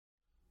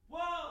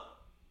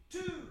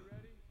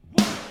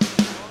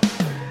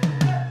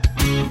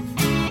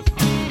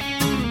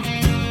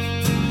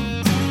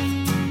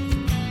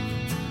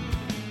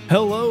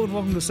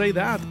welcome to Say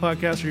That, the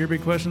podcast where your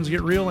big questions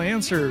get real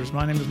answers.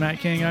 My name is Matt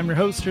King. I'm your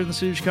host here in the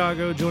city of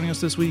Chicago. Joining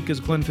us this week is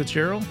Glenn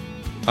Fitzgerald.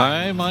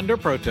 I'm under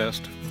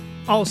protest.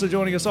 Also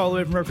joining us all the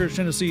way from Rutgers,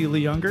 Tennessee,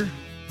 Lee Younger.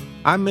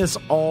 I miss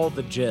all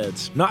the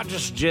Jeds. Not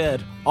just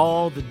Jed,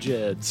 all the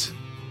Jeds.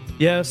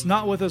 Yes,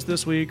 not with us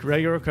this week,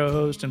 regular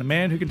co-host and a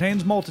man who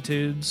contains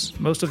multitudes,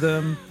 most of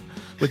them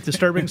with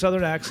disturbing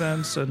southern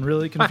accents and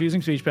really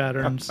confusing speech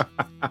patterns.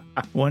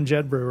 One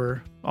Jed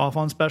Brewer, off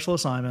on special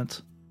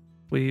assignment.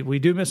 We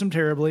do miss him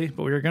terribly,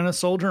 but we are going to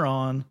soldier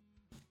on.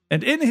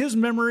 And in his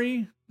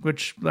memory,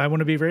 which I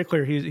want to be very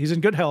clear, he's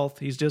in good health.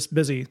 He's just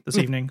busy this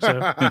evening.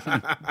 So,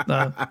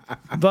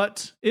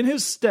 but in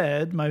his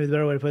stead, might be the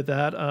better way to put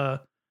that,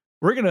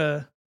 we're going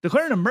to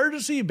declare an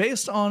emergency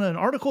based on an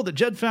article that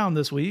Jed found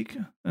this week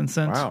and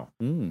sent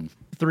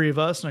three of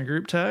us in a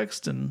group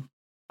text. And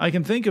I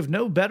can think of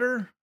no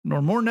better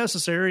nor more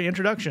necessary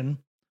introduction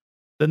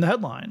than the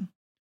headline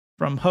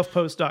from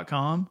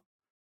HuffPost.com.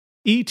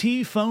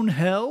 E.T. phone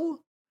hell?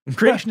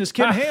 Creationist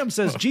Ken Ham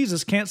says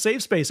Jesus can't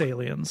save space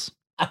aliens.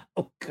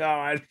 Oh,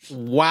 gosh.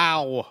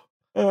 Wow.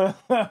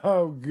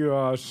 Oh,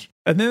 gosh.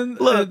 And then,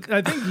 look,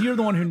 I think you're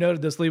the one who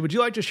noted this, Lee. Would you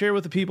like to share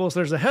with the people? So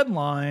there's a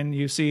headline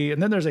you see,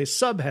 and then there's a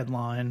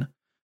sub-headline,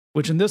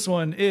 which in this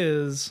one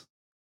is,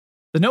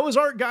 the Noah's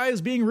Ark guy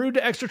is being rude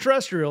to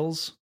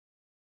extraterrestrials.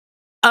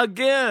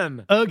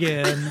 Again.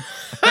 Come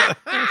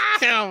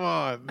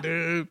on,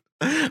 dude.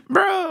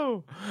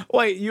 Bro.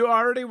 Wait, you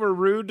already were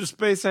rude to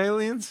space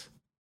aliens?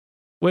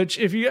 Which,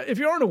 if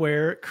you aren't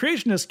aware,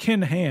 creationist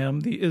Ken Ham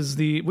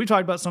we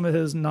talked about some of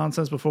his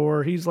nonsense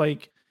before. He's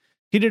like,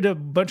 he did a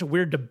bunch of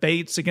weird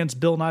debates against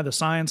Bill Nye the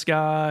Science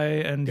Guy,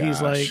 and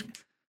he's like,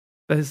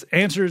 his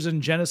answers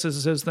in Genesis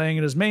is his thing,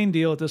 and his main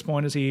deal at this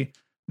point is he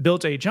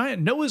built a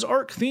giant Noah's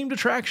Ark themed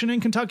attraction in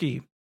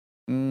Kentucky,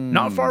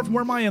 not far from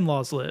where my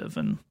in-laws live,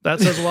 and that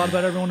says a lot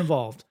about everyone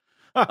involved.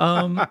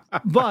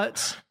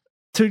 But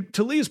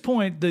to Lee's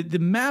point, the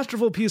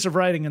masterful piece of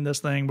writing in this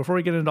thing, before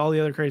we get into all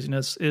the other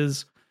craziness,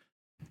 is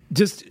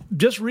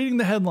just reading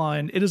the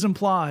headline. It is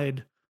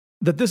implied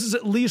that this is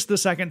at least the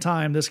second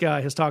time this guy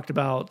has talked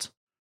about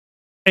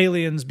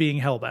aliens being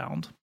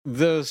hellbound.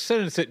 The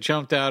sentence that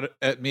jumped out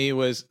at me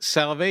was,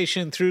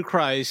 salvation through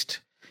Christ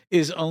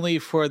is only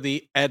for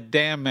the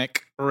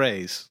Adamic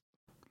race.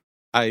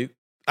 I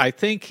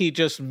think he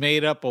just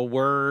made up a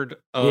word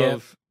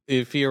of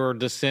if you're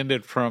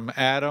descended from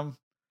Adam.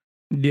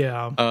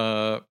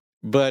 Yeah.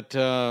 But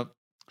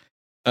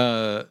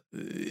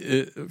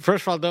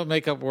first of all, don't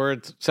make up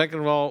words. Second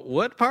of all,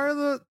 what part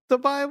of the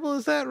Bible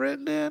is that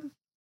written in?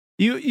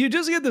 You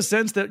just get the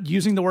sense that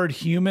using the word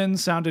human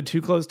sounded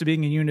too close to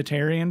being a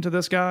Unitarian to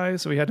this guy,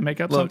 so he had to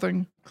make up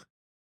something.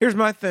 Here's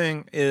my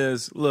thing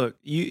is, look,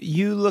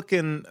 you look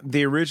in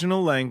the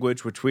original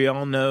language, which we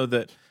all know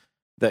that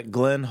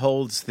Glenn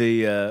holds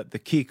the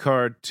key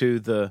card to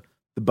the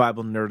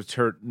Bible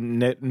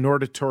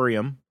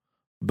Nerdatorium,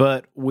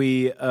 but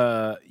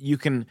you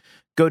can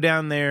go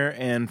down there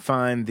and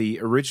find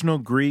the original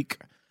Greek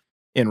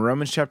in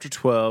Romans chapter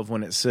 12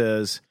 when it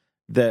says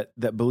that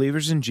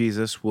believers in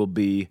Jesus will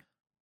be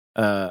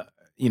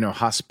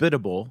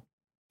hospitable.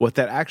 What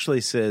that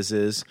actually says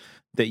is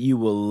that you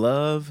will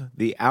love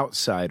the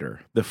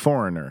outsider, the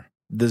foreigner,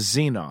 the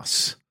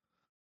xenos.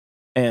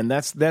 And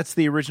that's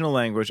the original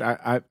language.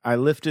 I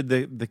lifted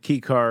the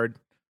key card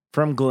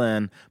from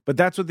Glenn, but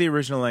that's what the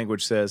original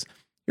language says.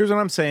 Here's what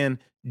I'm saying.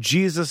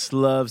 Jesus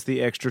loves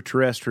the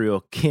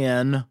extraterrestrial.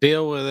 Ken.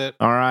 Deal with it.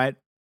 All right.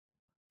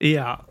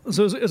 Yeah.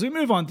 So as we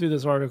move on through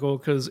this article,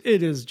 because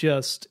it is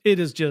just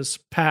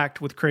packed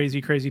with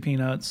crazy, crazy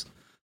peanuts.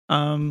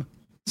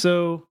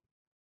 So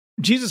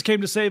Jesus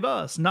came to save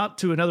us, not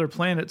to another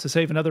planet to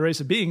save another race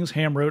of beings,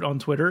 Ham wrote on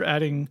Twitter,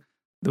 adding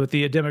with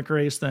the Adamic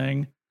race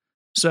thing.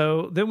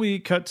 So then we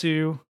cut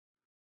to,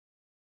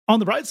 on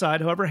the bright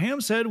side, however,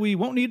 Ham said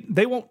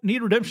they won't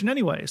need redemption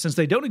anyway, since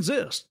they don't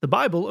exist. The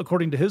Bible,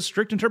 according to his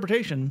strict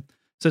interpretation,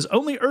 says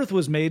only earth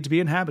was made to be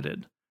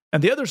inhabited.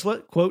 And the other,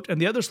 quote, and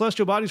the other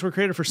celestial bodies were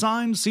created for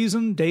signs,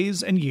 season,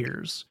 days, and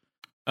years.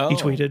 He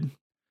tweeted.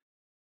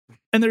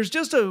 And there's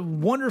just a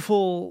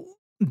wonderful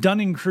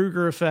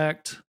Dunning-Kruger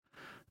effect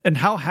and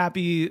how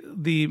happy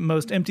the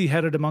most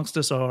empty-headed amongst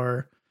us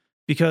are,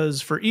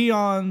 because for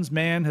eons,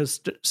 man has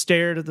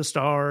stared at the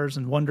stars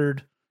and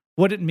wondered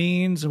what it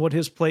means and what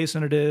his place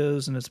in it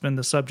is, and it's been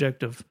the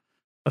subject of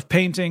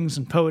paintings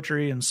and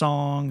poetry and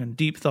song and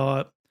deep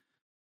thought.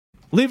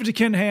 Leave it to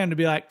Ken Ham to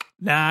be like,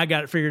 nah, I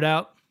got it figured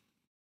out.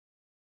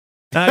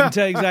 I can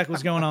tell you exactly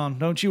what's going on.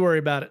 Don't you worry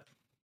about it.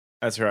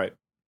 That's right.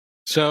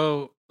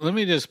 So let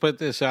me just put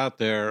this out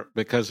there,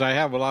 because I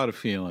have a lot of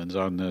feelings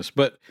on this.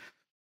 But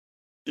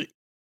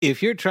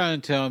if you're trying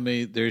to tell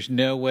me there's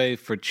no way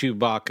for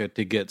Chewbacca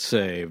to get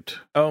saved,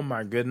 oh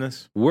my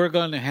goodness,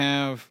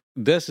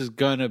 this is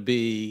going to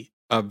be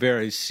a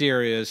very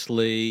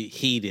seriously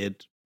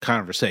heated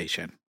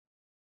conversation.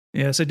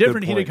 Yeah, it's a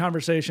different heated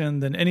conversation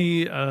than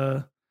any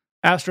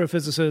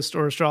astrophysicist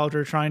or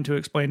astrologer trying to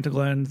explain to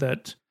Glenn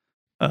that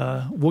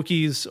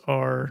Wookiees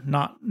are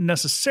not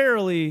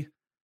necessarily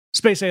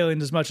space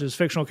aliens as much as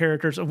fictional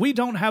characters. We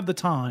don't have the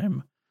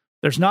time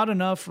There's not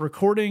enough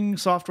recording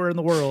software in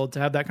the world to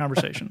have that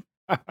conversation.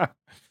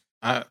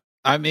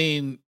 I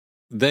mean,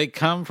 they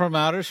come from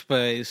outer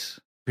space.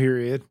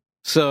 Period.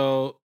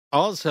 So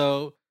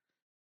also,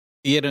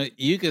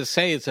 you could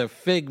say it's a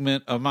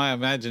figment of my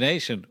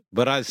imagination,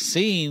 but I've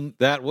seen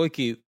that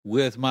wiki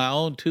with my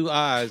own two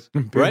eyes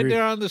right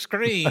there on the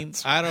screen.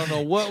 I don't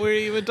know what we're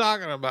even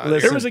talking about.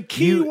 Listen, there was a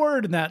key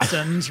word in that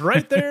sentence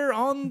right there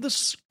on the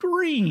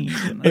screen.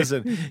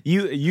 Listen,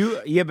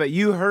 but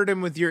you heard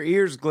him with your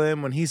ears,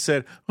 Glenn, when he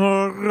said,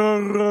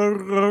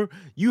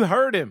 you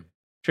heard him.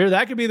 Sure,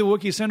 that could be the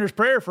Wookiee Sender's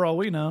prayer for all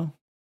we know.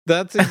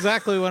 That's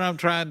exactly what I'm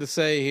trying to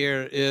say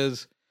here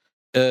is,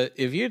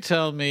 if you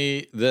tell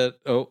me that,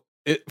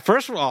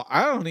 first of all,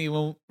 I don't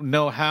even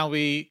know how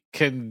we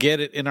can get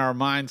it in our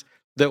minds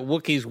that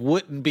Wookiees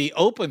wouldn't be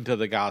open to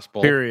the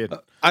gospel. Period.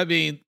 I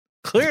mean,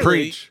 clearly,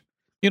 Preach.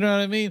 You know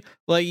what I mean?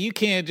 Like, you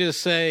can't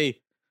just say,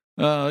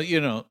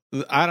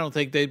 I don't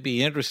think they'd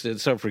be interested,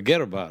 so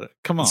forget about it.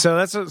 Come on. So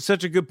that's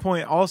such a good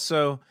point.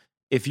 Also,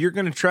 if you're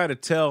going to try to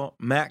tell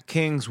Matt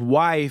King's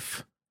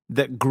wife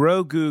that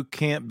Grogu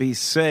can't be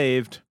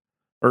saved,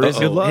 or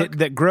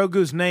that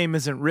Grogu's name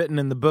isn't written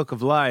in the book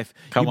of life,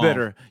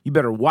 you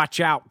better watch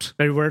out.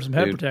 Maybe wear some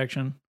head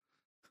protection.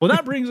 Well,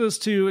 that brings us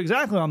to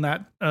exactly on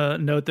that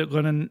note that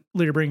Glenn and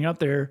Lee are bringing up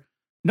there.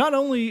 Not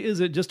only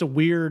is it just a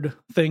weird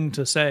thing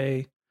to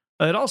say,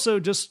 it also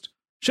just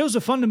shows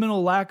a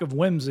fundamental lack of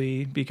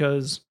whimsy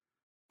because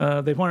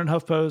they pointed in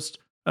HuffPost,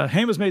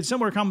 Ham has made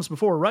similar comments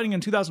before, writing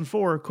in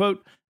 2004,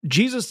 quote,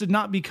 Jesus did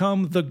not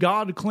become the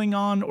God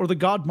Klingon or the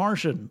God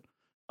Martian.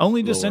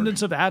 Only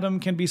descendants of Adam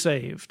can be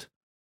saved.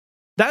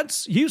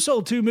 You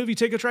sold 2 movie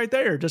tickets right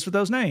there, just with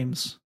those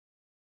names.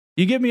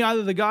 You give me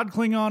either the God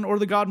Klingon or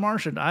the God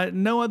Martian. I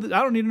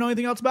don't need to know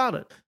anything else about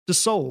it.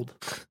 Just sold.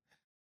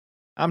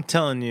 I'm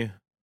telling you.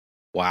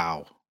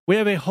 Wow. We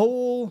have a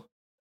whole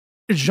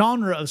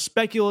genre of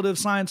speculative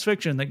science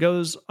fiction that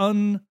goes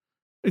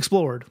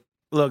unexplored.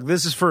 Look,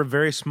 this is for a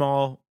very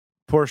small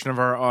portion of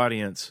our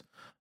audience,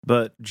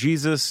 but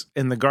Jesus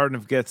in the Garden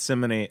of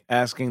Gethsemane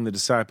asking the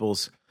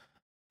disciples,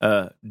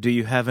 do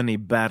you have any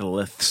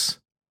battleths?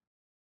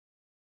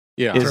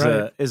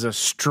 Yeah, is a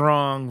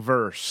strong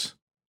verse.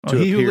 Well,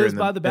 he who lives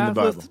by the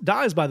bat'leth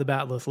dies by the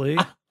bat'leth, Lee.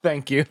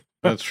 Thank you.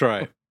 That's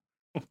right.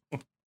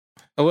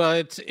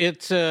 Well,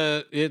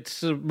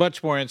 it's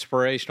much more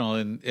inspirational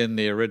in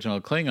the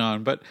original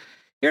Klingon. But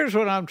here's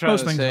what I'm trying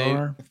to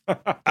say.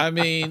 I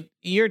mean,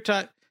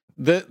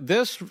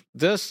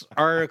 this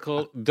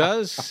article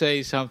does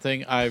say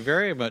something I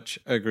very much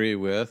agree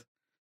with.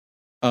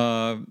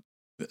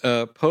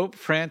 Pope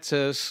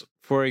Francis,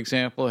 for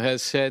example,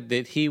 has said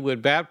that he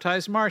would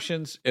baptize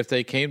Martians if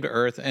they came to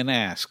Earth and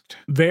asked.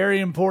 Very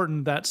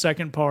important, that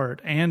second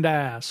part, and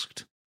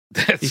asked.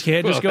 You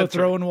can't just go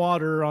throwing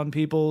water on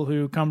people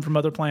who come from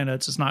other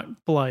planets. It's not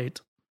polite.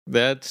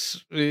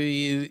 That's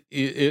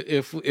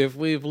if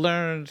we've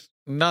learned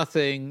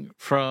nothing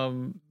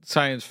from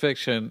science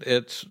fiction,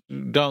 it's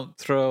don't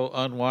throw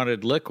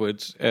unwanted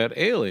liquids at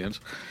aliens.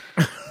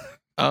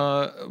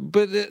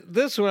 But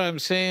this what I'm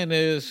saying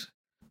is,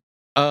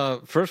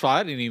 first of all,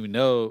 I didn't even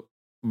know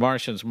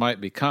Martians might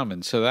be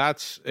coming, so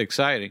that's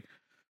exciting.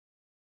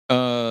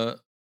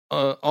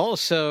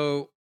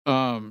 Also,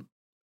 I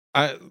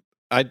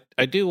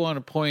do want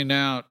to point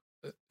out,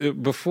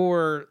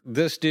 before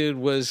this dude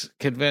was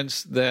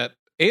convinced that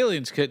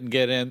aliens couldn't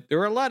get in, there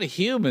were a lot of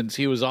humans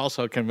he was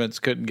also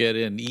convinced couldn't get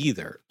in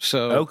either.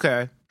 So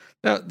okay,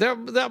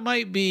 that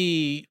may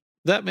be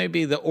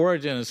the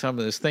origin of some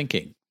of this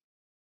thinking.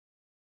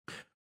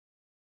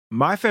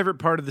 My favorite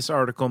part of this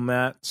article,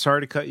 Matt,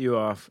 sorry to cut you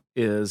off,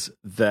 is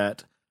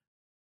that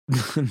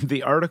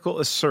the article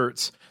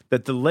asserts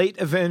that the late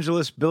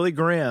evangelist Billy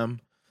Graham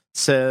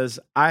says,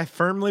 I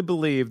firmly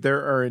believe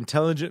there are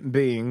intelligent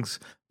beings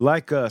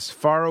like us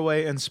far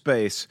away in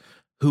space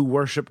who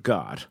worship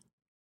God.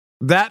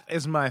 That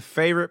is my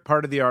favorite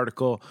part of the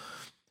article,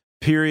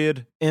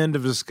 period, end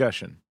of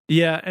discussion.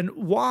 Yeah, and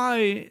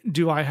why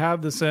do I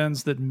have the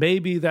sense that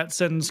maybe that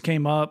sentence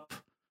came up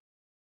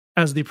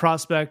as the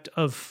prospect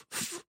of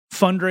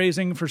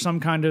fundraising for some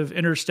kind of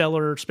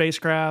interstellar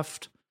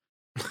spacecraft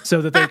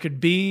so that there could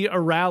be a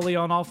rally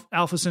on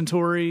Alpha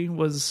Centauri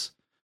was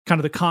kind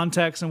of the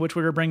context in which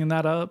we were bringing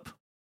that up?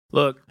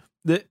 Look,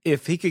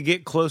 if he could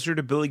get closer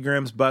to Billy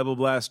Graham's Bible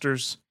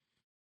blasters,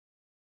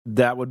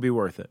 that would be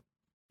worth it.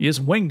 You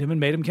just winged him and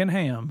made him Ken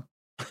Ham.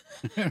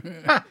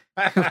 What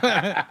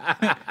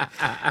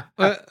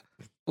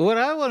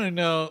I want to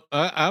know,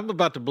 I'm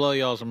about to blow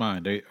y'all's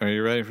mind. Are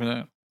you ready for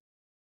that?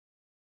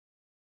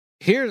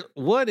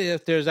 What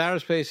if there's outer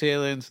space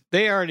aliens,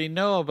 they already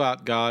know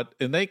about God,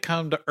 and they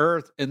come to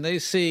Earth and they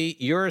see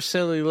your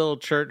silly little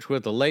church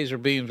with the laser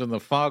beams and the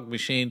fog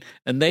machine,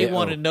 and they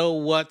want to know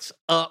what's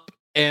up,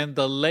 and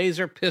the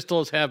laser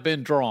pistols have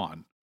been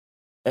drawn.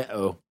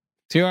 Uh-oh.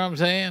 See what I'm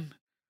saying?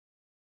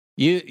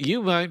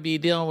 You might be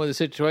dealing with a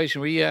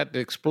situation where you have to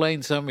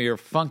explain some of your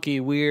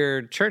funky,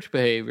 weird church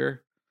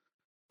behavior,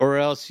 or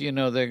else, they're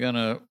going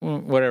to,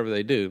 whatever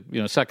they do,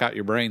 suck out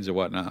your brains or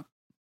whatnot.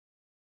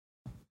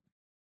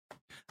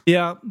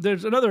 Yeah,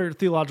 there's another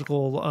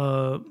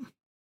theological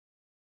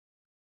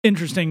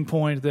interesting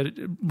point that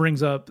it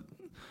brings up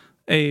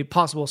a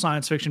possible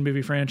science fiction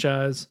movie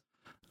franchise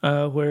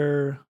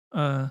where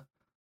a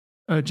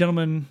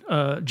gentleman,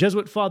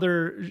 Jesuit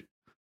Father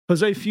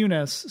Jose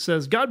Funes,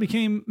 says God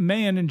became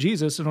man in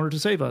Jesus in order to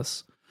save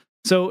us.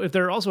 So if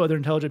there are also other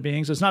intelligent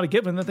beings, it's not a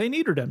given that they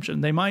need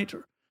redemption. They might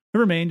have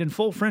remained in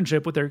full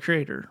friendship with their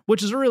creator,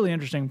 which is a really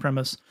interesting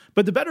premise.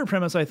 But the better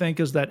premise, I think,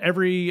 is that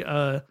every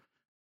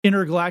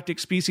intergalactic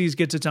species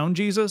gets its own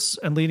Jesus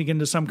and leading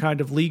into some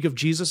kind of League of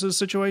Jesuses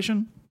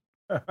situation.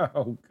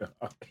 Oh, gosh.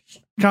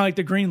 Kind of like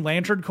the Green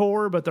Lantern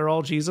Corps, but they're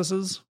all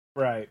Jesuses.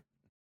 Right.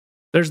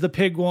 There's the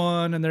pig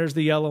one, and there's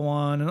the yellow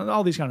one, and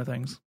all these kind of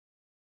things.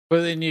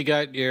 Well, then you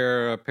got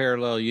your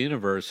parallel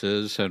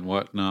universes and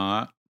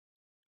whatnot.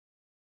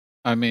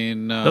 I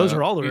mean, those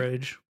are all the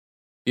rage.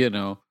 You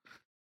know,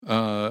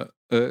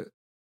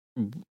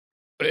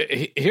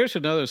 here's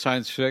another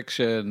science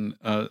fiction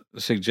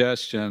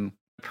suggestion. I'm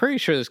pretty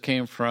sure this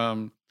came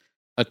from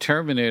a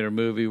Terminator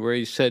movie where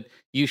he said,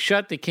 "You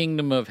shut the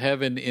kingdom of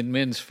heaven in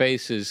men's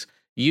faces.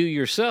 You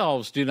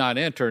yourselves do not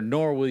enter,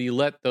 nor will you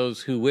let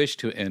those who wish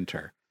to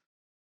enter."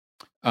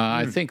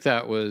 I think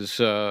that was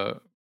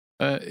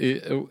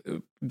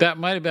that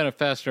might have been a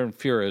Faster and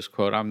Furious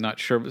quote. I'm not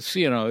sure, but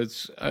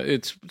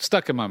it's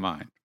stuck in my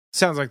mind.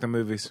 Sounds like the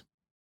movies.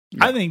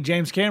 Yeah. I think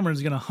James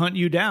Cameron's going to hunt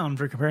you down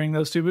for comparing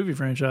those two movie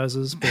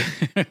franchises, but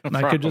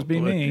that could just be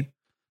me.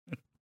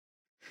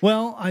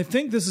 Well, I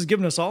think this has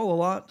given us all a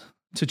lot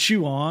to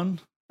chew on,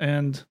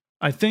 and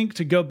I think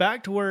to go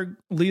back to where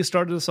Leah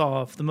started us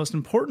off, the most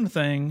important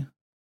thing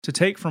to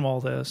take from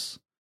all this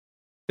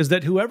is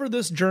that whoever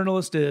this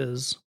journalist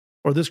is,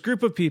 or this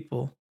group of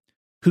people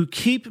who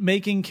keep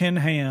making Ken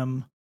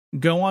Ham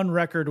go on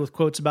record with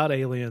quotes about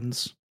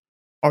aliens,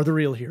 are the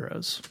real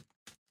heroes.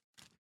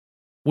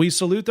 We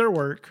salute their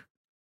work,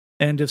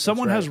 and if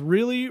someone has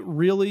really,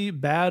 really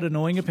bad,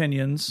 annoying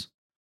opinions,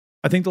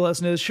 I think the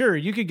lesson is, sure,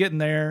 you could get in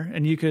there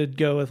and you could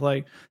go with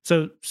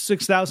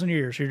 6,000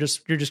 years. You're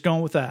just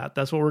going with that.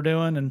 That's what we're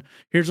doing. And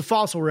here's a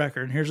fossil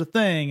record, and here's a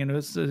thing, and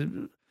it's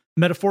a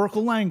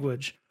metaphorical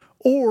language.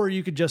 Or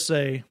you could just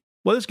say,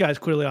 well, this guy's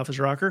clearly off his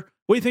rocker.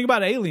 What do you think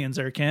about aliens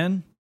there,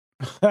 Ken?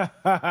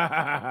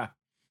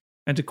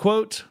 And to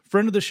quote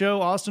friend of the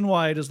show, Austin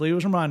White, as Lee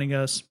was reminding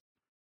us,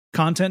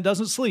 content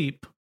doesn't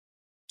sleep.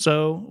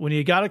 So when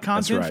you got a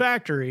content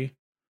factory,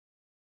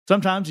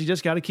 sometimes you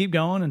just got to keep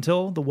going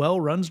until the well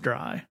runs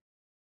dry.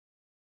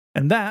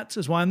 And that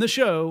is why on this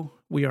show,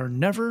 we are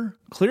never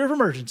clear of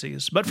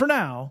emergencies. But for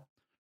now,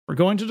 we're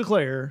going to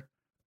declare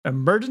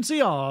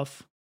emergency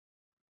off,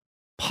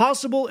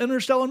 possible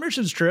interstellar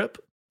missions trip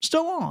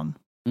still on.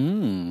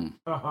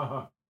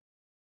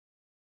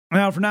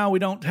 Now, for now, we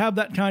don't have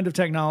that kind of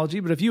technology,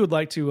 but if you would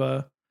like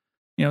to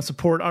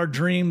support our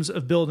dreams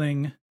of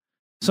building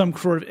some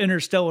sort of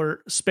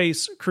interstellar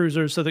space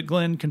cruiser so that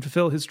Glenn can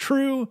fulfill his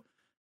true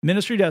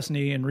ministry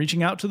destiny in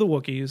reaching out to the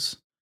Wookiees,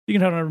 you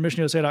can head on over to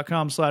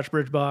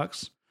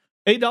missionusa.com/bridgebox.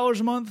 $8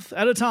 a month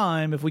at a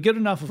time if we get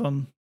enough of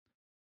them.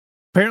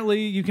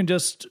 Apparently, you can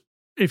just,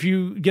 if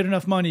you get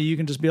enough money, you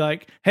can just be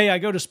like, hey, I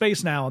go to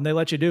space now, and they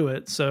let you do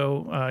it.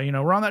 So,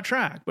 we're on that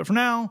track. But for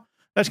now,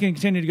 that's going to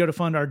continue to go to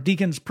fund our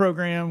Deacons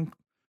program.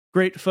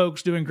 Great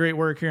folks doing great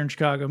work here in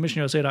Chicago.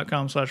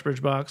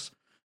 missionusa.com/bridgebox.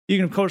 You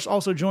can, of course,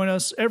 also join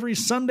us every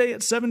Sunday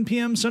at 7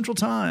 p.m. Central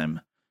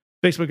Time.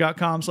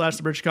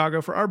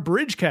 Facebook.com/TheBridgeChicago for our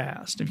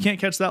Bridgecast. If you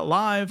can't catch that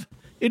live,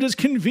 it is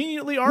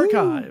conveniently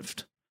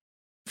archived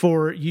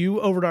for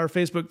you over at our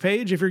Facebook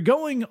page. If you're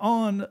going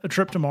on a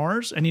trip to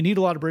Mars and you need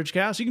a lot of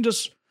Bridgecasts, you can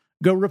just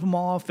go rip them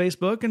all off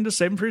Facebook and just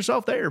save them for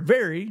yourself there.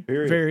 Very,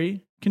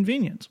 very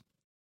convenient.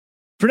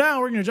 For now,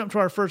 we're going to jump to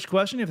our first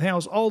question. If it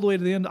handles all the way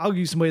to the end, I'll give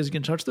you some ways to get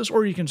in touch with us,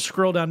 or you can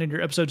scroll down into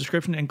your episode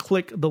description and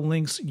click the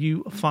links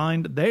you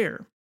find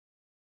there.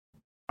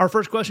 Our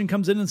first question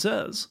comes in and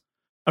says,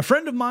 a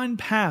friend of mine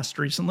passed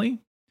recently.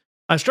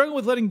 I struggle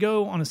with letting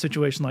go on a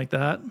situation like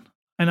that,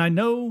 and I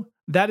know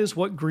that is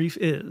what grief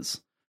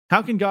is.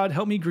 How can God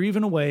help me grieve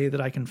in a way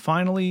that I can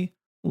finally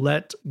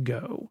let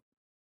go?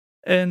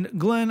 And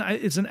Glenn,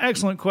 it's an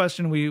excellent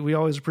question. We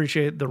always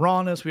appreciate the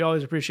rawness. We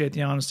always appreciate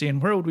the honesty.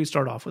 And where would we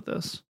start off with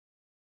this?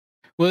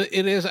 Well,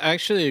 it is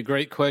actually a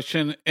great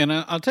question. And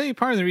I'll tell you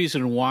part of the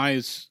reason why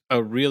it's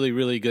a really,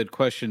 really good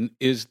question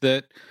is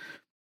that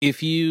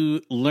if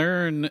you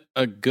learn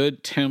a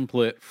good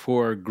template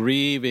for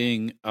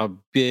grieving a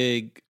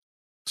big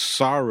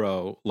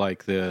sorrow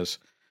like this,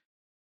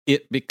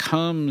 it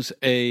becomes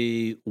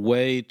a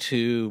way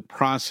to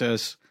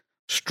process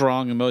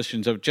strong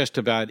emotions of just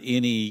about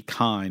any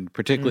kind,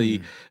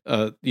 particularly,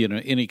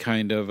 any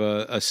kind of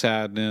a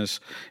sadness,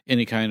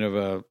 any kind of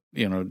a,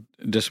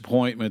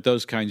 disappointment,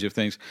 those kinds of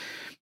things.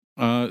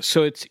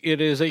 So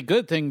it is a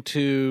good thing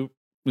to,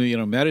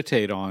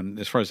 meditate on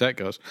as far as that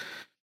goes.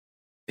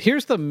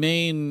 Here's the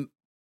main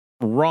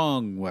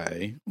wrong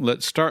way.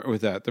 Let's start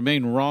with that. The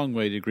main wrong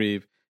way to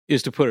grieve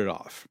is to put it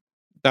off.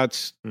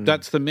 That's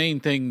the main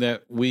thing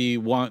that we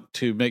want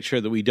to make sure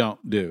that we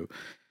don't do.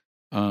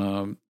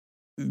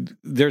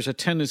 there's a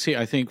tendency,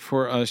 I think,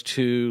 for us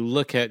to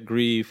look at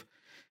grief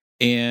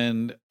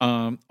and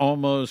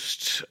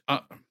almost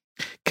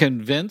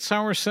convince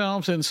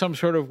ourselves in some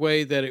sort of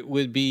way that it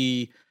would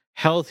be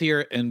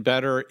healthier and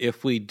better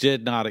if we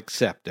did not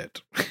accept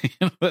it.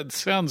 That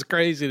sounds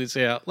crazy to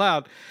say out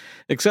loud.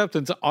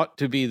 Acceptance ought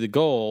to be the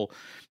goal,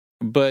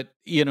 but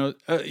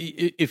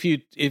if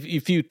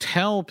you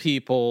tell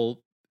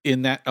people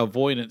in that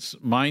avoidance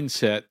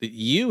mindset that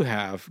you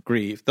have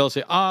grief, they'll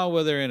say, "Oh,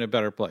 well, they're in a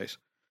better place."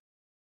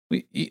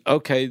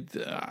 Okay,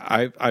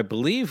 I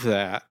believe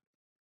that,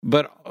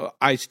 but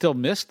I still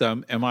miss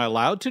them. Am I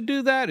allowed to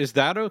do that? Is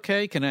that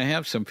okay? Can I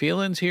have some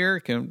feelings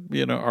here?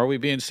 Are we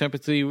being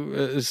stingy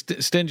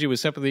with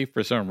sympathy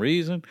for some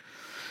reason?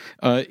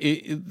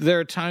 There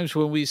are times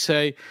when we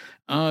say,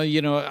 I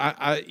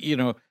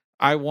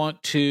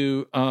want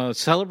to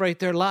celebrate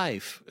their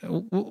life.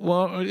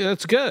 Well,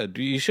 that's good.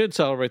 You should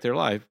celebrate their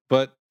life,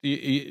 but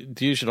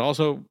you should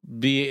also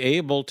be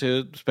able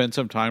to spend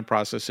some time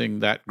processing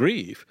that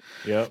grief.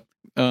 Yep.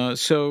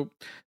 So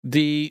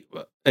the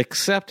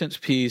acceptance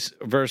piece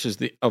versus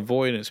the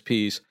avoidance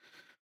piece,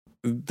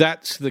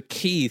 that's the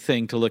key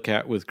thing to look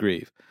at with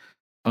grief.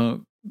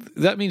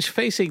 That means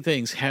facing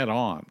things head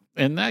on,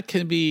 and that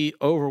can be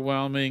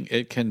overwhelming.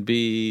 It can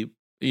be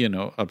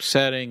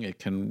upsetting. It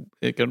can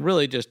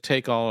really just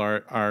take all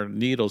our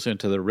needles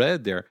into the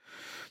red there.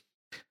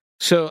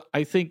 So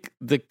I think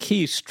the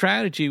key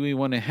strategy we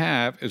want to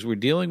have as we're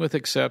dealing with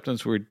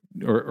acceptance, or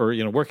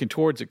working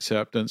towards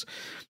acceptance,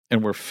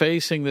 and we're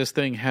facing this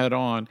thing head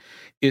on,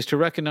 is to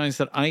recognize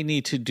that I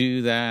need to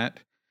do that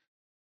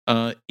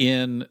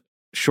in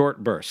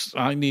short bursts.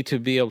 I need to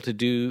be able to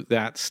do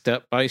that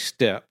step by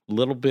step,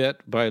 little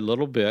bit by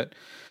little bit.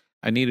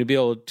 I need to be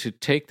able to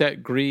take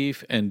that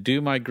grief and do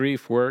my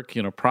grief work,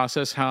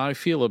 process how I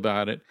feel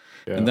about it.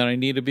 Yeah. And then I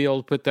need to be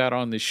able to put that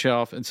on the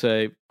shelf and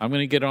say, I'm going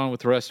to get on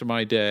with the rest of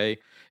my day,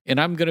 and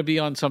I'm going to be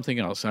on something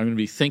else. I'm going to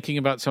be thinking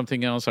about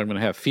something else. I'm going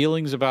to have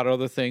feelings about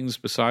other things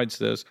besides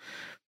this.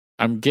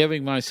 I'm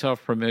giving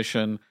myself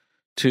permission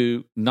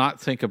to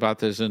not think about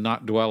this and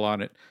not dwell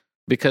on it,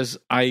 because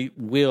I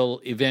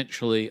will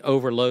eventually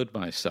overload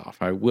myself.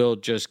 I will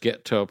just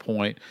get to a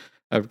point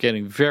of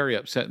getting very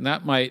upset, and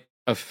that might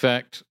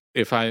affect,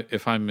 if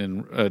I'm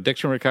in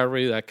addiction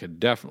recovery, that could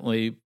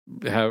definitely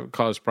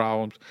cause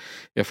problems.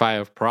 If I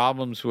have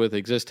problems with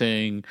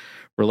existing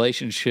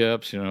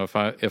relationships, if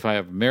I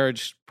have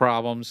marriage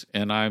problems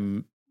and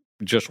I'm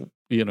just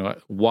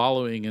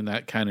wallowing in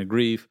that kind of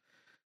grief,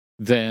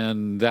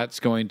 then that's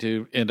going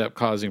to end up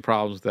causing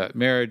problems with that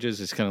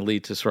marriages. It's going to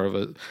lead to sort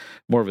of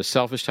more of a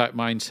selfish type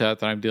mindset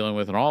that I'm dealing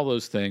with, and all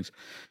those things.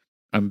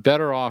 I'm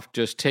better off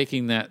just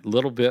taking that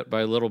little bit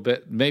by little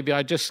bit. Maybe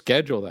I just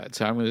schedule that.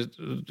 So I'm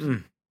going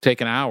to take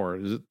an hour.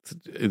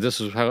 This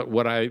is I'm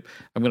going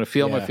to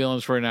feel my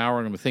feelings for an hour.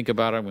 I'm going to think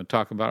about it. I'm going to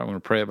talk about it. I'm going to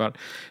pray about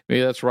it.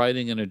 Maybe that's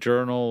writing in a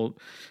journal.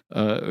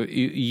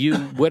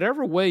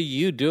 Whatever way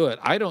you do it,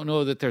 I don't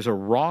know that there's a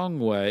wrong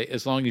way,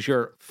 as long as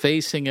you're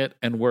facing it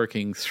and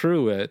working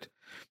through it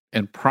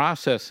and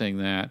processing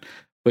that,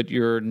 but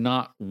you're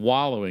not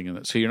wallowing in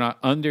it. So you're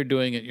not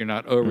underdoing it. You're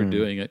not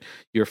overdoing it.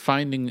 You're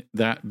finding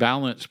that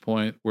balance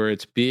point where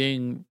it's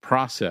being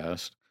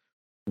processed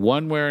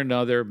one way or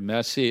another,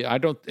 messy. I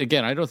don't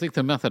think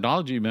the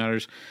methodology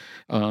matters.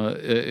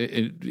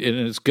 And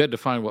it's good to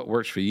find what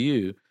works for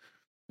you,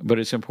 but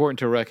it's important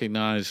to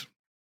recognize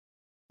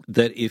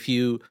that if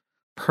you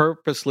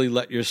purposely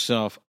let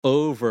yourself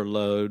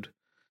overload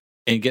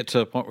and get to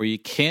a point where you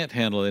can't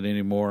handle it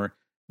anymore,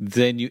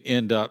 then you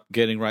end up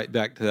getting right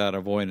back to that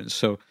avoidance.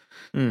 So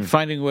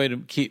finding a way to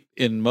keep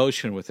in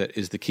motion with it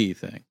is the key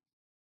thing.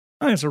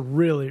 I think it's a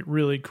really,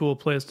 really cool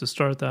place to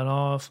start that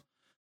off.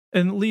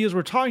 And Lee, as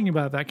we're talking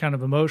about that kind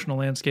of emotional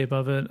landscape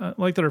of it,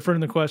 like that our friend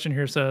in the question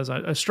here says,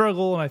 I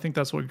struggle, and I think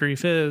that's what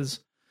grief is.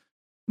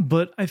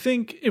 But I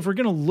think if we're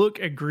going to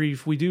look at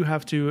grief, we do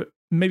have to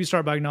maybe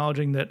start by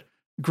acknowledging that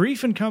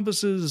grief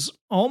encompasses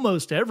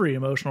almost every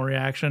emotional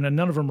reaction, and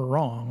none of them are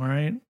wrong,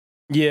 right?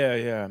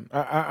 Yeah.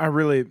 I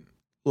really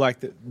like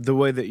the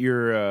way that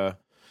you're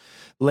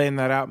laying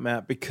that out,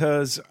 Matt,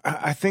 because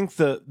I think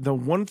the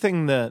one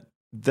thing that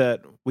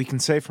we can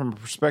say from a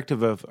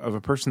perspective of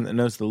a person that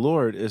knows the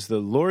Lord is the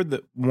Lord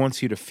that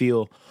wants you to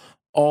feel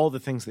all the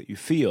things that you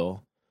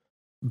feel,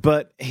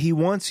 but he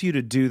wants you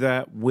to do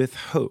that with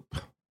hope.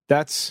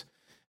 That's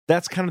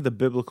kind of the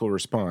biblical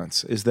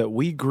response, is that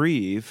we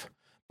grieve,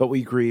 but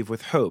we grieve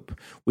with hope.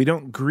 We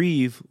don't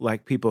grieve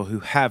like people who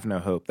have no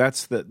hope.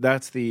 That's the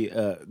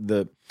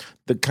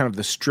kind of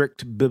the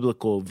strict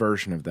biblical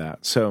version of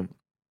that. So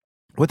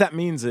what that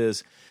means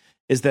is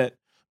that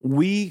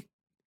we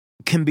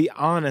can be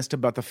honest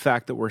about the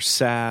fact that we're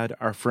sad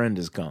our friend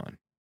is gone.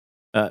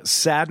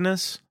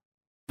 Sadness,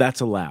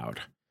 that's allowed.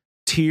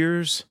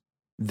 Tears,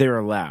 they're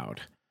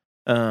allowed.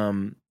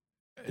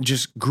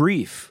 Just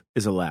grief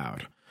is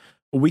allowed.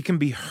 We can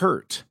be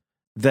hurt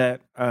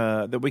that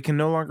we can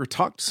no longer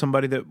talk to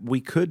somebody that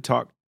we could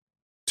talk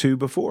to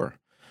before.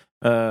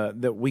 I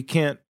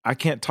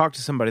can't talk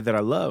to somebody that I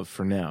love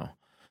for now.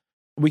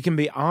 we can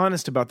be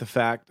honest about the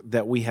fact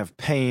that we have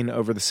pain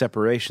over the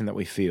separation that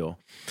we feel.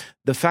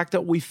 The fact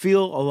that we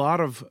feel a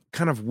lot of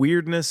kind of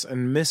weirdness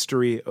and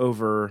mystery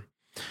over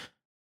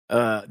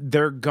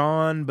they're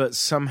gone, but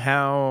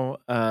somehow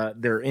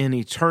they're in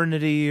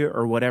eternity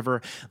or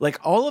whatever. Like,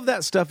 all of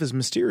that stuff is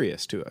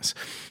mysterious to us.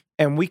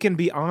 And we can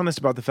be honest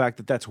about the fact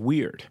that that's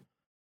weird.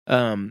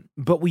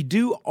 But we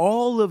do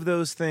all of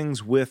those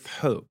things with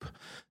hope.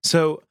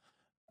 So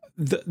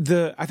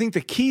I think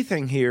the key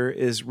thing here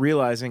is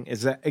realizing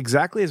is that,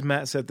 exactly as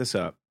Matt set this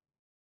up,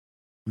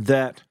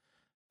 that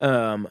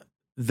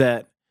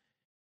that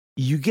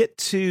you get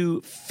to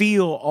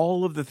feel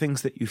all of the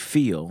things that you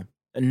feel,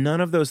 and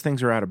none of those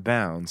things are out of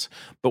bounds,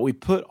 but we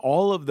put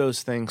all of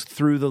those things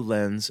through the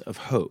lens of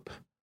hope.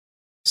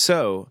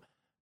 So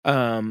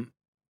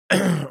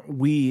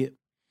we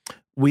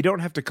don't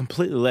have to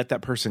completely let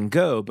that person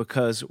go,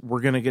 because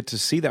we're going to get to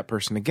see that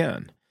person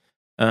again.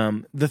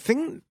 The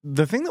thing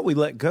that we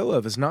let go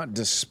of is not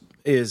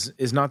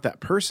that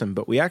person,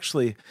 but we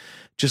actually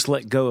just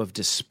let go of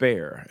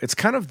despair. It's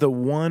kind of the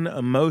one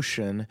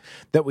emotion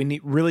that we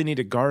really need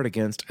to guard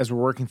against as we're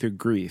working through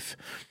grief.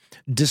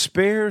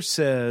 Despair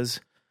says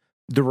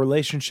the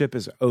relationship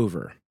is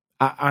over.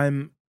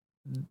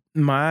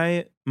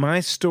 My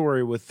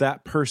story with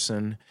that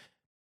person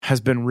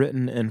has been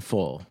written in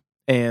full,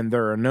 and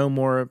there are no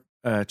more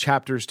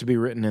chapters to be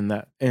written in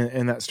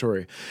that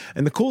story.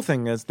 And the cool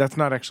thing is that's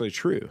not actually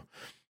true.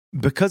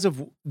 Because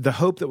of the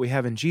hope that we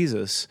have in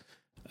Jesus,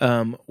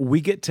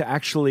 we get to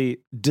actually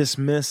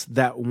dismiss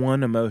that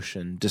one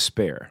emotion,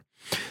 despair.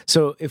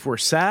 So if we're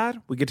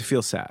sad, we get to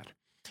feel sad.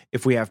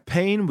 If we have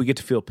pain, we get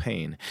to feel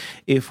pain.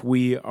 If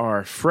we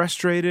are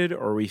frustrated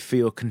or we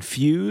feel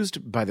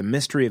confused by the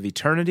mystery of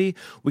eternity,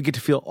 we get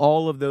to feel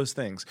all of those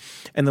things.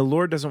 And the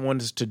Lord doesn't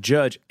want us to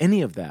judge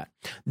any of that.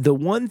 The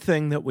one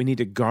thing that we need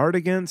to guard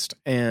against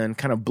and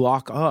kind of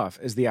block off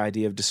is the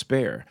idea of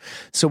despair.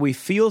 So we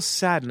feel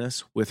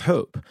sadness with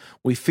hope.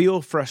 We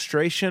feel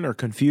frustration or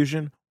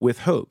confusion with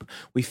hope.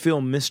 We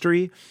feel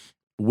mystery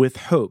with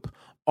hope.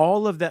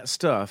 All of that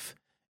stuff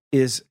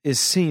is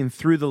seen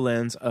through the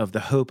lens of the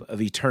hope of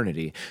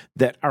eternity,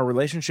 that our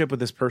relationship with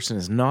this person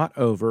is not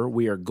over.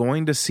 We are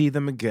going to see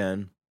them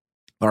again.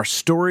 Our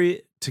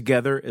story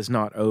together is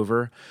not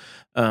over.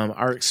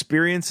 Our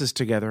experiences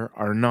together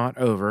are not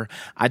over.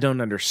 I don't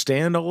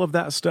understand all of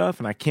that stuff,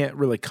 and I can't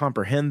really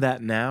comprehend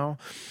that now,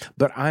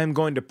 but I'm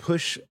going to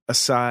push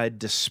aside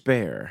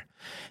despair.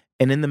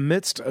 And in the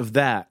midst of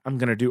that, I'm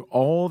going to do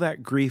all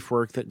that grief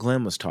work that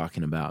Glenn was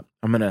talking about.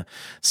 I'm going to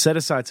set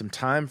aside some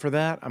time for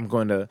that. I'm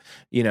going to,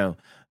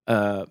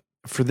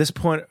 for this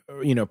point,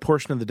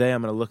 portion of the day,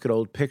 I'm going to look at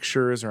old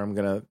pictures, or I'm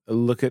going to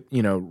look at,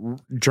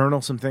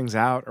 journal some things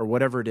out, or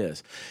whatever it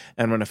is.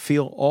 And I'm going to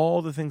feel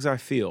all the things I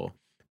feel.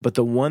 But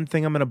the one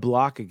thing I'm going to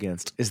block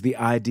against is the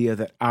idea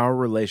that our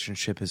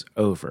relationship is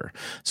over.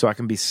 So I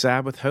can be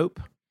sad with hope.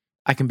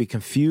 I can be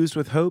confused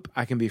with hope.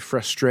 I can be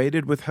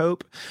frustrated with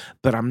hope,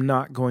 but I'm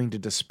not going to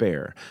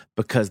despair,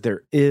 because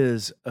there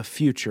is a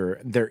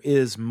future. There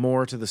is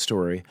more to the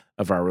story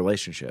of our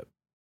relationship.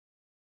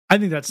 I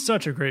think that's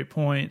such a great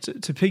point.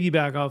 To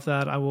piggyback off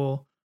that, I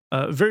will,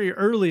 very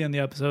early in the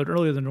episode,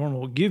 earlier than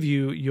normal, give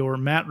you your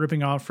Matt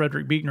ripping off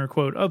Frederick Buechner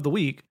quote of the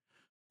week,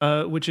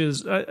 which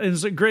is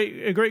a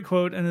great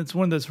quote, and it's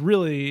one that's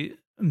really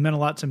meant a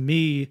lot to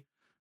me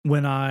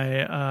when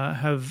I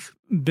have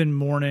been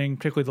mourning,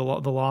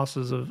 particularly the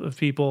losses of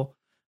people.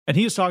 And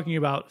he is talking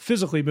about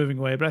physically moving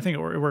away, but I think it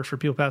works for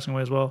people passing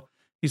away as well.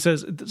 He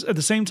says, at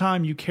the same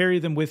time, you carry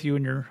them with you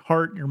in your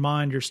heart, your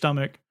mind, your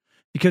stomach,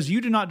 because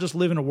you do not just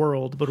live in a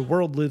world, but a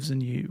world lives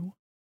in you.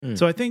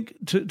 So I think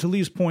to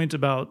Lee's point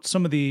about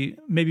some of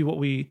maybe what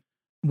we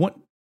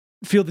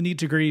feel the need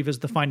to grieve is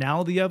the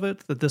finality of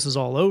it, that this is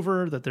all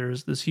over, that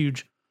there's this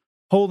huge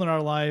hole in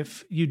our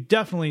life. You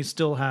definitely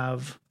still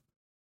have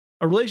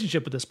a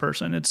relationship with this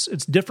person. It's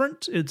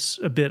different. It's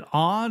a bit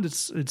odd.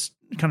 It's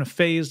kind of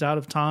phased out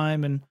of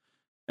time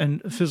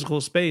and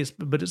physical space,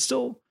 but it's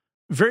still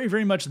very,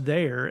 very much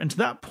there. And to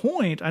that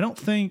point, I don't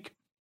think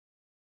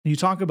you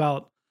talk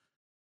about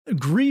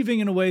grieving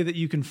in a way that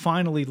you can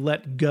finally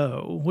let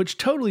go, which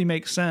totally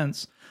makes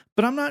sense.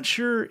 But I'm not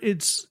sure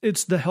it's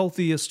the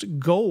healthiest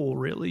goal,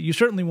 really. You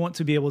certainly want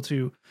to be able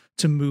to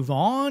move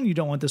on. You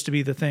don't want this to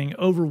be the thing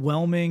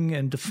overwhelming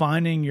and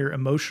defining your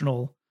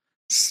emotional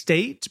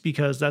state,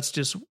 because that's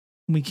just,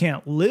 we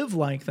can't live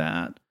like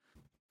that.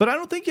 But I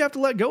don't think you have to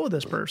let go of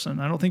this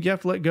person. I don't think you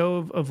have to let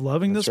go of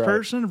loving this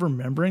person, of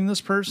remembering this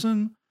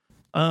person.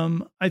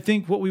 I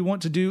think what we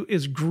want to do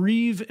is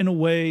grieve in a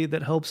way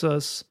that helps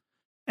us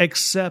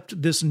accept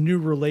this new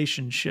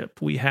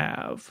relationship we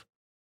have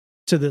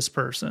to this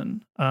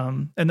person.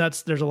 And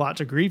there's a lot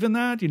to grieve in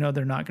that.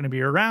 They're not going to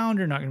be around.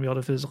 You're not going to be able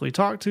to physically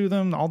talk to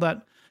them. All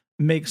that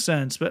makes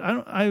sense. But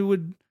I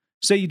would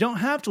say you don't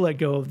have to let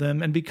go of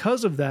them. And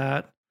because of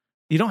that,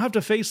 you don't have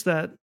to face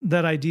that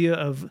idea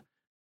of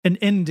an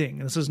ending.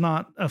 This is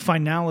not a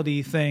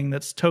finality thing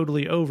that's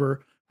totally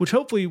over, which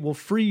hopefully will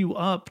free you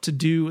up to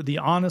do the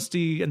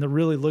honesty and the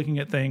really looking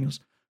at things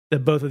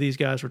that both of these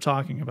guys were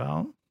talking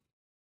about.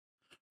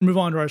 Move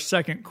on to our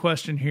second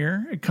question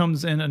here. It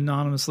comes in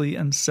anonymously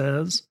and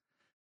says,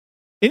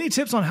 any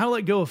tips on how to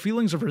let go of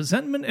feelings of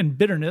resentment and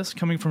bitterness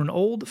coming from an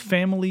old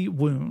family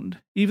wound?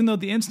 Even though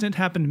the incident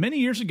happened many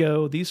years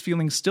ago, these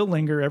feelings still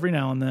linger every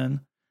now and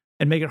then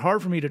and make it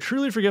hard for me to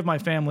truly forgive my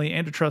family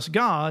and to trust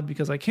God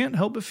because I can't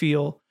help but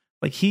feel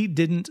like he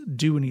didn't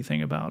do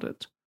anything about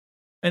it.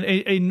 And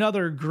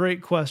another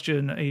great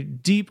question, a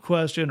deep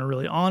question, a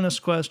really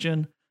honest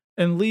question.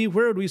 And Lee,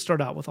 where would we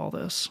start out with all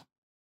this?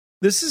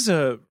 This is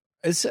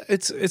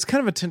it's kind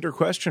of a tender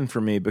question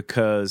for me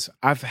because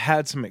I've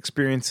had some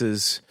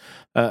experiences,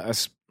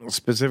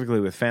 specifically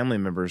with family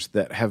members,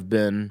 that have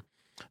been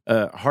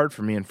hard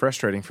for me and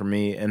frustrating for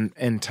me,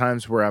 and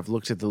times where I've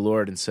looked at the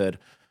Lord and said,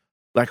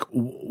 like,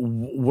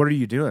 what are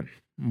you doing?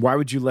 Why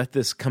would you let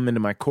this come into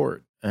my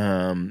court?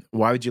 Why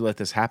would you let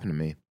this happen to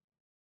me?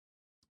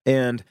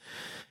 And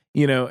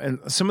and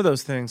some of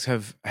those things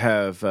have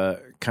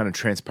kind of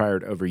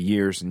transpired over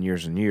years and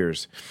years and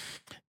years,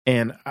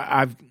 and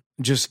I've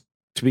just,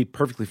 to be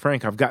perfectly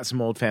frank, I've got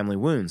some old family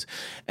wounds.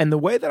 And the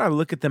way that I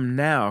look at them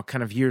now,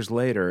 kind of years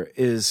later,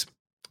 is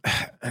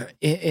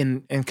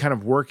in kind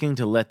of working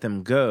to let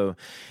them go.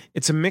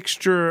 It's a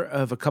mixture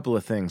of a couple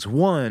of things.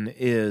 One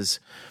is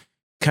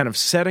kind of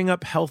setting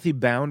up healthy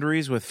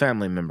boundaries with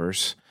family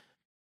members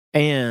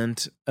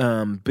and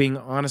being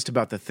honest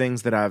about the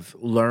things that I've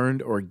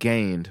learned or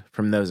gained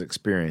from those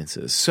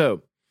experiences.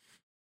 So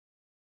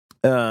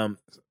to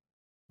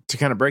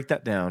kind of break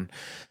that down,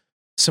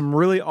 some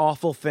really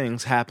awful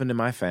things happened in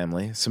my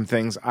family. Some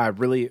things I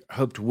really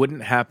hoped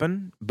wouldn't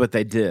happen, but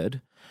they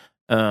did.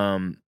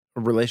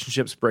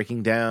 Relationships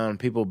breaking down,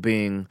 people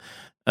being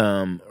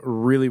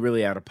really,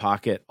 really out of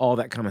pocket, all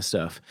that kind of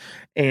stuff.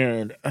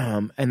 And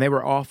they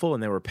were awful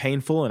and they were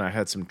painful, and I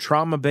had some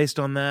trauma based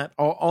on that,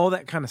 all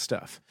that kind of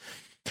stuff.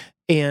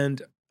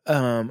 And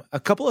a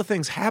couple of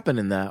things happened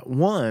in that.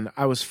 One,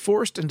 I was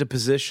forced into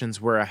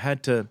positions where I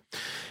had to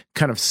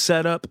kind of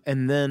set up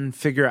and then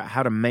figure out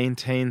how to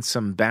maintain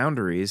some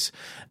boundaries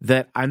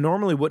that I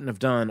normally wouldn't have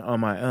done on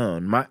my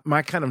own.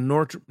 My kind of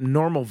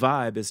normal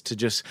vibe is to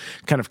just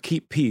kind of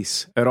keep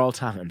peace at all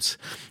times.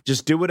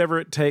 Just do whatever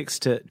it takes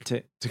to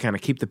kind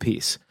of keep the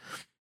peace.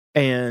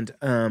 And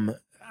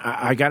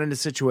I got into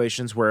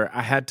situations where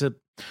I had to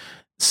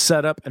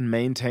set up and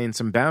maintain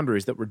some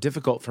boundaries that were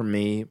difficult for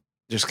me,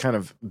 just kind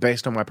of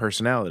based on my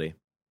personality.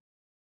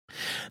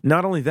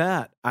 Not only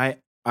that,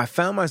 I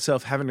found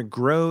myself having to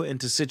grow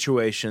into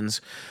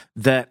situations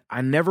that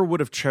I never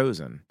would have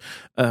chosen,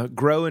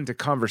 grow into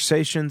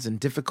conversations and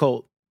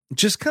difficult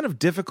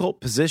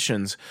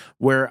positions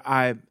where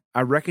I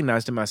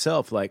recognized in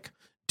myself, like,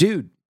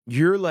 dude,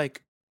 you're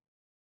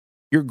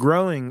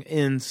growing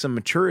in some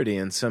maturity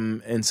and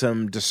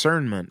some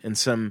discernment and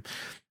some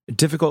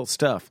difficult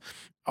stuff.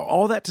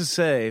 All that to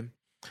say,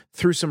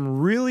 through some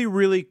really,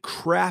 really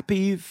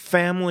crappy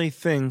family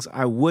things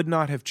I would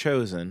not have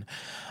chosen,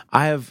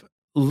 I have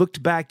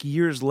looked back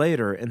years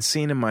later and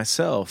seen in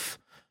myself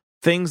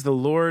things the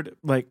Lord,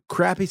 like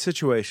crappy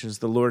situations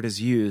the Lord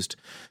has used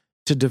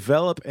to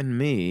develop in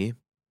me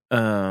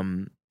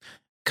kind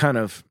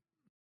of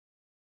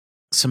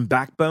some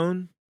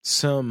backbone,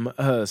 some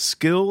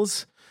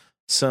skills,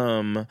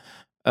 some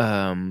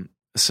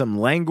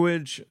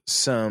language,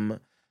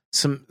 some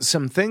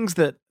things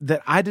that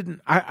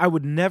I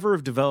would never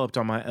have developed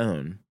on my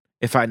own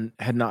if I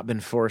had not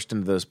been forced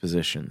into those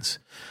positions.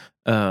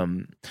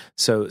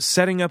 So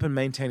setting up and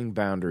maintaining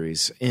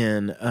boundaries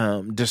in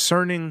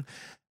discerning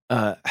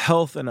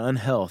health and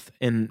unhealth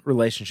in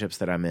relationships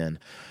that I'm in,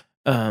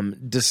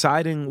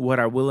 deciding what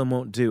I will and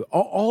won't do,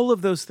 all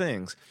of those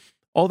things,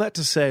 all that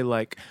to say,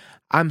 like,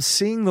 I'm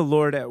seeing the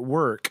Lord at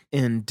work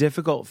in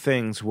difficult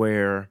things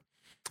where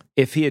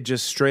if he had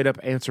just straight up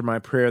answered my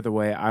prayer the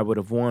way I would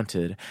have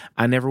wanted,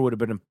 I never would have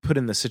been put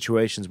in the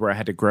situations where I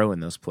had to grow in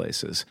those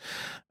places.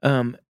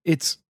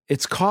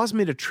 It's caused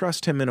me to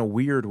trust him in a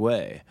weird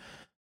way.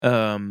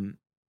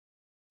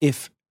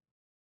 If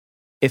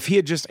he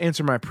had just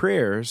answered my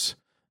prayers,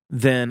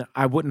 then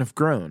I wouldn't have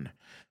grown.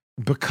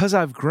 Because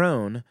I've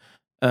grown,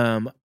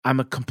 I'm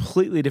a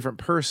completely different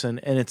person,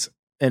 and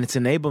it's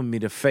enabled me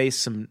to face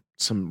some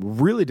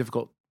really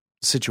difficult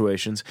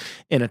situations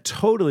in a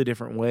totally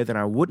different way than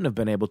I wouldn't have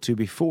been able to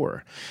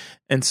before.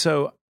 And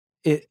so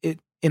it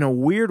in a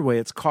weird way,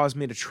 it's caused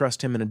me to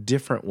trust him in a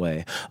different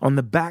way. On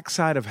the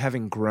backside of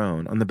having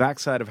grown, on the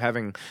backside of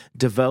having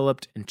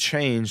developed and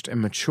changed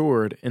and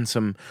matured in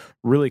some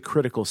really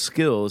critical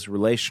skills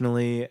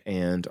relationally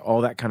and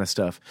all that kind of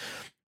stuff,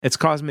 it's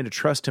caused me to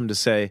trust him to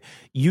say,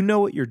 you know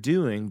what you're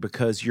doing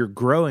because you're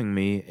growing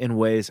me in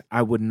ways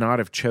I would not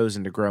have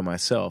chosen to grow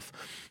myself.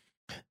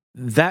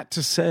 That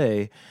to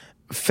say,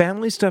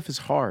 family stuff is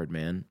hard,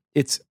 man.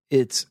 It's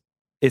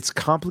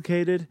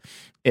complicated.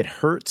 It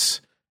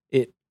hurts.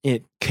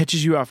 It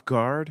catches you off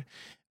guard,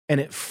 and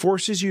it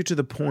forces you to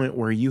the point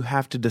where you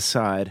have to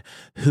decide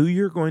who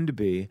you're going to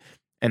be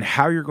and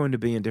how you're going to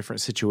be in different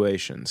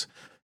situations.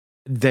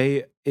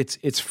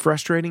 It's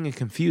frustrating and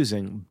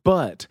confusing,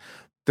 but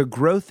the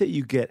growth that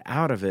you get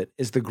out of it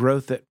is the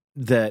growth that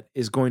that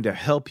is going to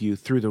help you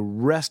through the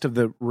rest of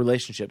the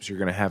relationships you're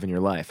going to have in your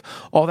life.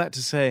 All that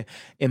to say,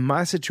 in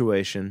my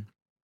situation,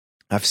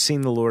 I've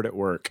seen the Lord at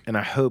work, and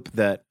I hope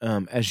that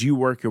as you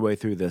work your way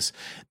through this,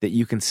 that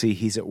you can see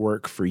He's at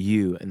work for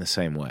you in the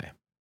same way.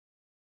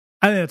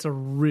 I think that's a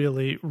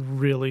really,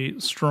 really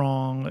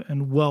strong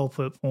and well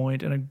put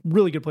point, and a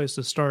really good place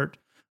to start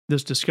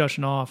this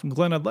discussion off. And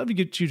Glenn, I'd love to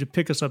get you to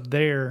pick us up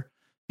there,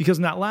 because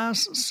in that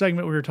last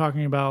segment we were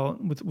talking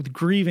about with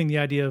grieving, the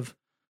idea of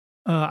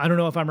I don't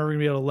know if I'm ever going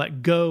to be able to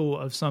let go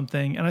of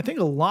something, and I think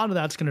a lot of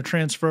that's going to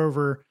transfer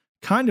over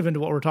kind of into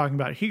what we're talking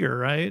about here,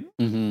 right?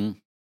 Mm-hmm.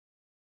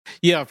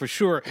 Yeah, for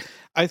sure.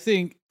 I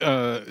think,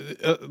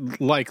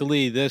 like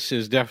Lee, this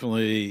is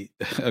definitely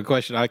a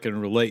question I can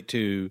relate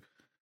to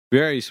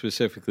very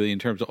specifically in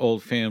terms of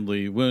old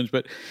family wounds.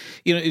 But,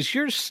 as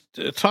you're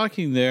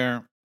talking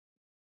there,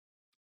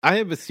 I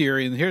have a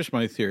theory, and here's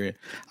my theory.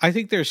 I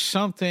think there's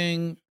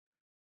something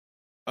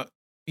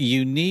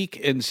unique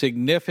and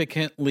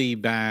significantly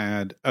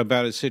bad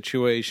about a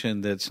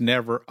situation that's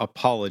never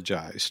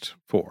apologized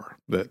for,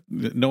 that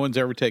no one's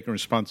ever taken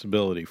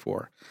responsibility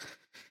for.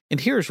 And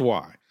here's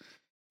why.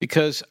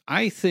 Because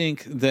I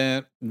think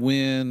that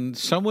when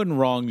someone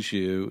wrongs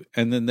you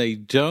and then they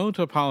don't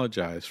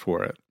apologize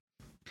for it,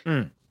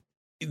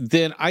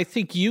 then I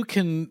think you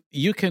can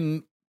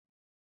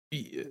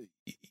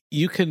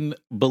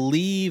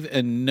believe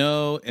and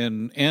know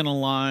and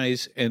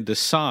analyze and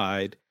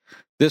decide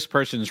this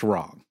person's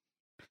wrong.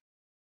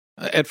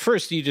 At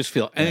first, you just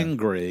feel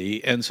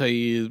angry, and so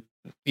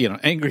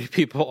angry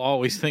people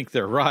always think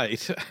they're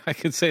right. I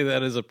can say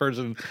that as a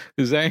person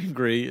who's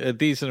angry a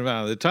decent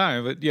amount of the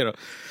time,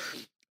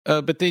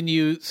 but then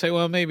you say,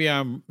 well, maybe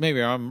I'm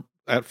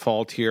at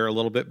fault here a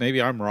little bit.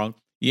 Maybe I'm wrong.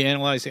 You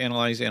analyze,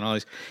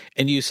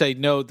 and you say,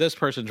 no, this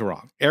person's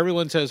wrong.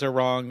 Everyone says they're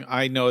wrong.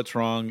 I know it's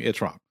wrong.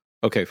 It's wrong.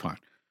 Okay, fine.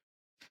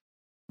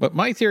 But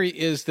my theory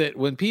is that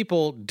when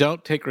people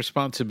don't take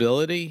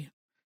responsibility,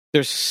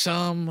 there's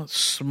some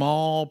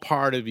small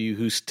part of you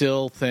who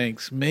still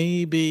thinks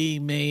maybe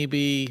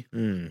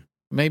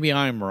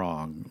I'm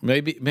wrong.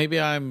 Maybe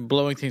I'm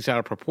blowing things out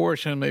of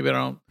proportion. Maybe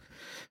I'm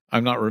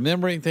not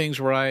remembering things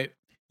right.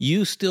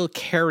 You still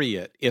carry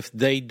it if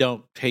they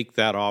don't take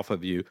that off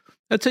of you.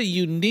 That's a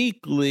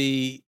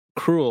uniquely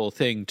cruel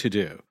thing to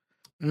do.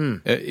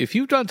 If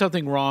you've done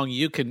something wrong,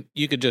 you can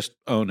just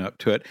own up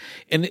to it.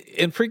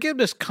 And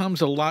forgiveness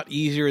comes a lot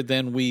easier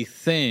than we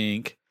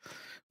think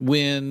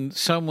when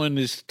someone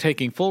is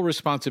taking full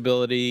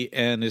responsibility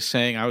and is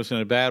saying, I was in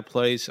a bad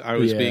place, I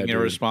was being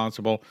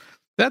irresponsible.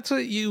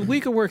 We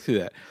can work through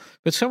that.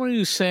 But someone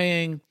who's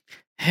saying,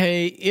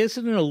 hey,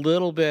 isn't it a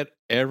little bit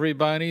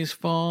everybody's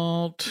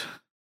fault?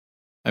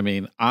 I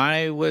mean,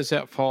 I was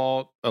at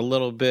fault a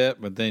little bit,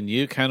 but then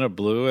you kind of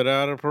blew it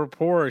out of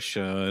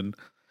proportion.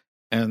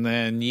 And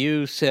then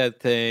you said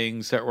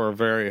things that were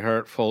very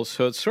hurtful.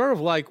 So it's sort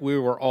of like we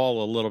were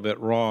all a little bit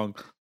wrong.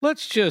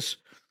 Let's just,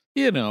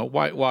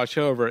 whitewash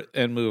over it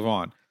and move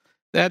on.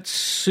 That's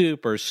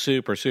super,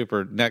 super,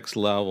 super next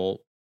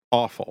level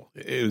awful.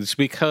 It's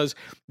because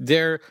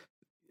they're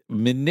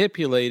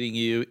manipulating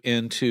you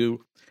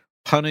into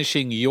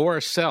punishing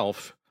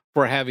yourself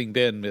for having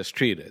been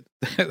mistreated.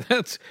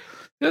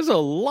 There's a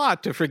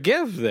lot to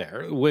forgive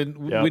there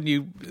when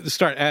you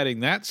start adding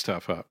that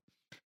stuff up.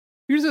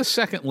 Here's a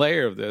second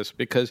layer of this,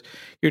 because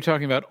you're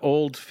talking about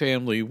old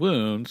family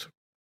wounds.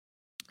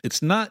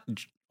 It's not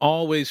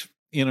always,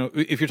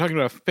 if you're talking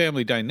about a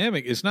family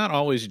dynamic, it's not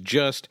always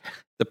just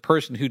the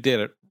person who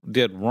did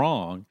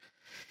wrong.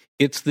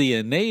 It's the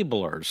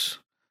enablers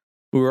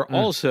who are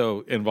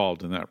also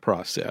involved in that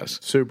process.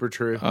 Super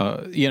true.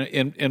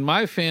 In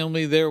my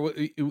family, there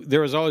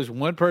was always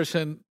one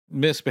person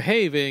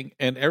misbehaving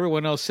and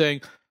everyone else saying,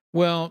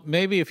 well,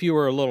 maybe if you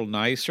were a little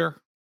nicer.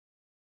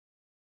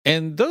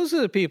 And those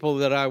are the people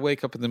that I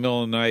wake up in the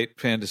middle of the night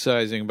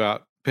fantasizing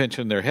about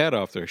pinching their head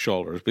off their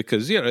shoulders,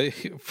 because,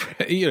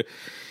 you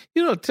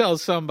don't tell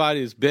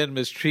somebody who's been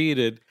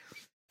mistreated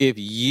if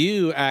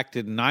you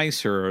acted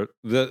nicer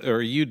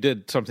or you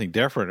did something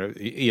different,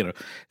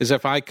 as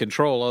if I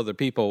control other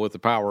people with the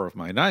power of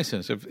my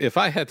niceness. If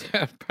I had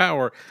that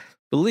power,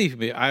 believe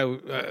me, I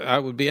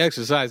would be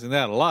exercising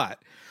that a lot.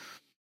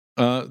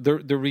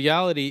 The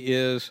reality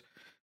is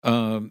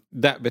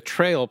that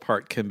betrayal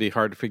part can be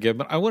hard to forgive.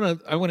 But I want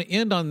to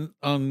end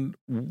on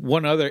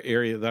one other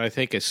area that I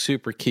think is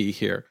super key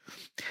here.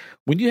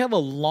 When you have a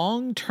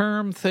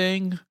long-term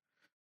thing,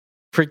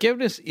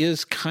 forgiveness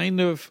is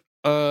kind of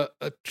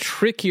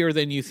trickier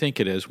than you think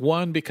it is.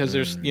 One, because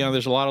there's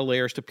a lot of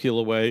layers to peel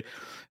away,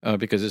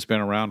 because it's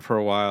been around for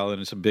a while and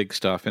it's a big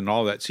stuff and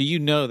all that. So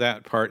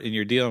that part, and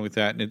you're dealing with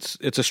that, and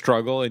it's a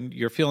struggle, and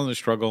you're feeling the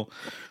struggle,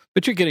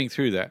 but you're getting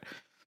through that.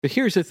 But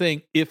here's the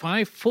thing: if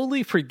I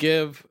fully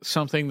forgive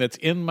something that's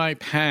in my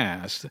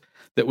past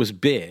that was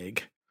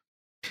big,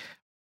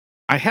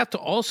 I have to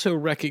also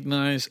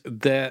recognize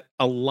that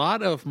a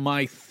lot of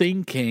my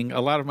thinking, a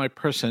lot of my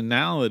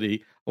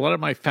personality, a lot of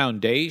my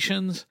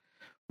foundations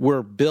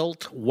were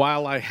built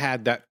while I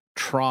had that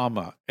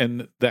trauma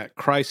and that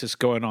crisis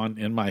going on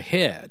in my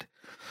head.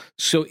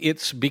 So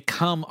it's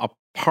become a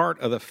part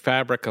of the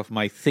fabric of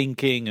my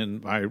thinking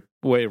and my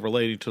way of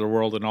relating to the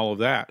world and all of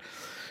that.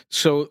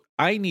 So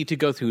I need to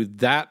go through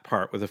that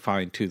part with a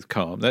fine-tooth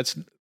comb. That's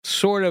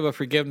sort of a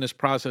forgiveness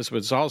process, but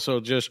it's also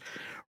just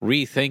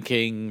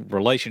rethinking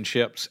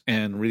relationships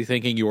and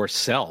rethinking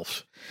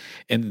yourself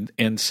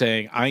and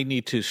saying, I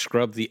need to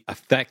scrub the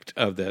effect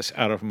of this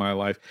out of my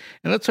life.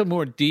 And that's a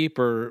more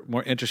deeper,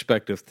 more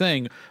introspective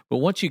thing. But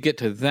once you get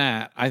to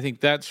that, I think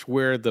that's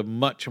where the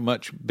much,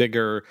 much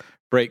bigger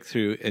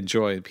breakthrough and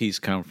joy and peace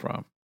come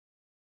from.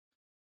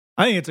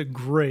 I think it's a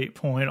great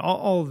point.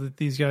 All that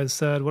these guys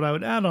said. What I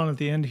would add on at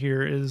the end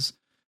here is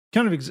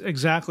kind of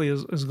exactly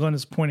as Glenn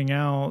is pointing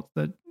out,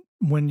 that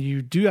when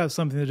you do have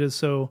something that is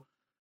so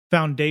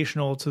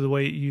foundational to the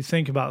way you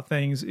think about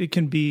things, it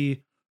can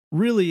be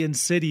really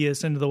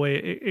insidious into the way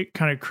it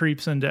kind of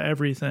creeps into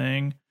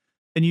everything.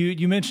 And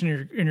you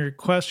mentioned in your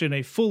question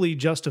a fully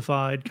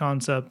justified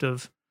concept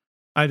of,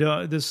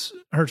 this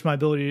hurts my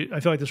ability. I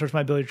feel like this hurts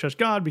my ability to trust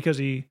God because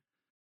he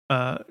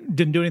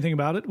didn't do anything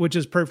about it, which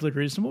is perfectly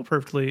reasonable,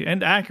 perfectly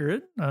and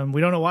accurate.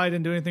 We don't know why he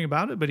didn't do anything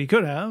about it, but he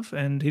could have,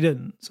 and he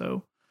didn't.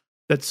 So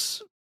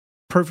that's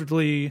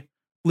perfectly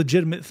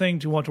legitimate thing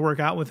to want to work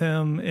out with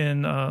him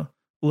in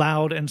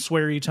loud and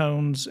sweary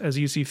tones as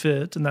you see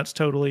fit, and that's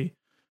totally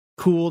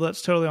cool.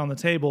 That's totally on the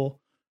table.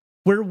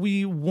 Where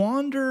we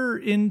wander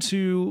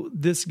into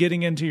this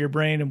getting into your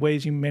brain in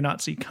ways you may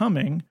not see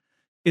coming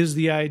is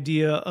the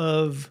idea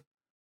of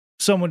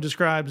someone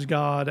describes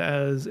God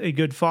as a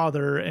good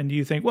father, and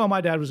you think, well,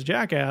 my dad was a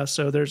jackass,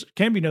 so there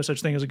can be no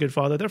such thing as a good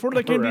father, therefore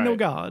there can be no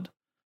God.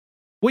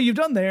 What you've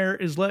done there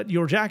is let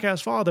your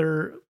jackass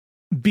father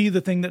be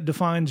the thing that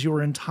defines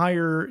your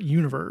entire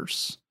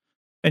universe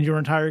and your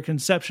entire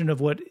conception of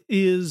what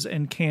is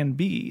and can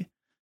be.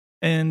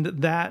 And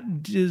that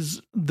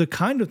is the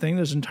kind of thing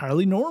that's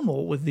entirely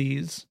normal with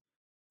these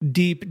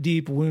deep,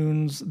 deep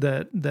wounds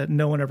that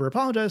no one ever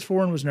apologized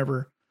for and was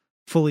never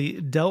fully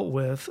dealt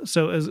with.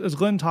 So as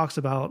Glenn talks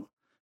about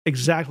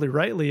exactly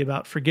rightly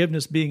about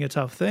forgiveness being a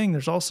tough thing,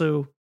 there's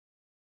also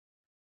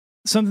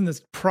something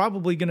that's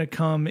probably going to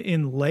come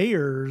in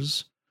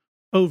layers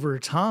over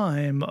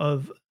time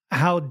of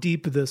how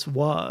deep this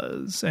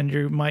was. And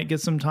you might get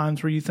some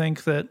times where you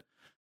think that,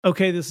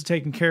 okay, this is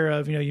taken care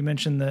of. You know, you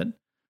mentioned that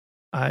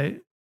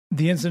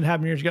the incident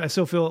happened years ago. I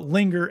still feel it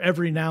linger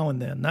every now and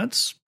then.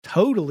 That's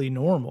totally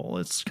normal.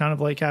 It's kind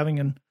of like having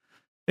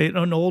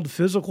an old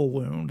physical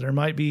wound. There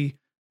might be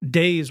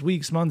days,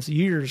 weeks, months,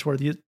 years where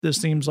this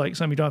seems like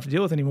something you don't have to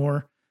deal with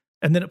anymore.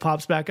 And then it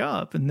pops back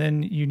up. And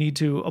then you need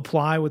to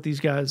apply what these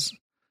guys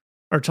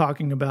are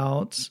talking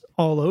about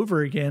all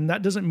over again.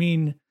 That doesn't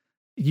mean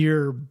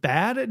you're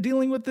bad at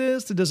dealing with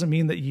this. It doesn't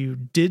mean that you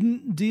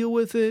didn't deal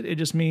with it. It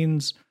just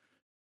means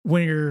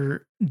when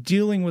you're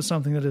dealing with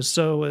something that is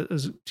so,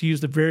 as to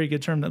use the very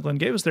good term that Glenn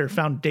gave us there,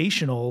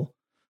 foundational.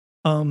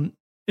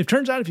 It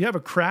turns out if you have a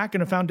crack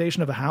in a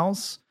foundation of a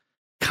house,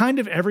 kind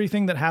of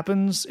everything that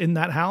happens in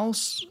that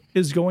house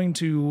is going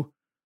to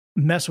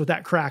mess with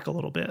that crack a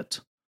little bit.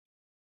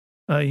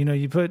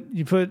 You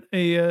put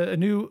a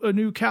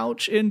new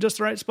couch in just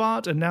the right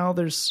spot, and now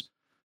there's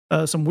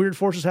some weird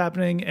forces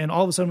happening, and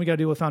all of a sudden we got to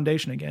deal with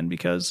foundation again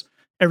because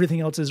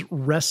everything else is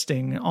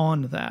resting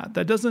on that.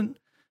 That doesn't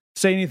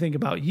say anything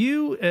about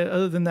you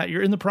other than that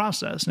you're in the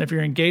process. And if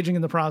you're engaging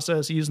in the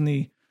process, using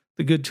the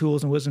good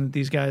tools and wisdom that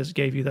these guys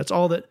gave you, that's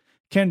all that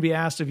can be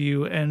asked of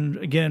you. And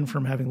again,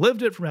 from having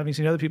lived it, from having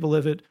seen other people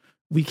live it,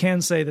 we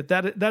can say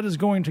that is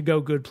going to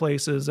go good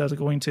places. That's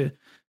going to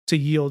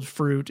yield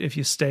fruit if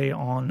you stay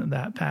on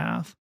that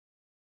path.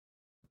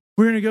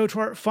 We're going to go to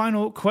our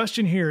final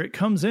question here. It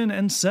comes in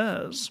and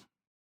says,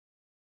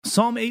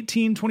 Psalm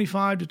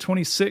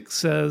 18:25-26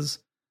 says,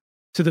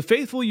 "To the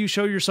faithful you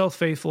show yourself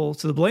faithful,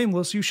 to the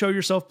blameless you show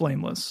yourself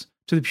blameless,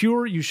 to the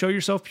pure you show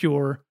yourself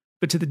pure,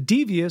 but to the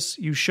devious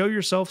you show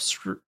yourself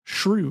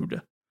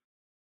shrewd.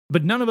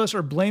 But none of us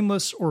are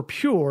blameless or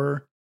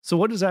pure, so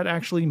what does that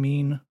actually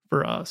mean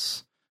for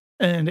us?"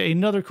 And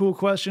another cool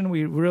question,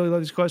 we really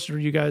love these questions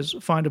where you guys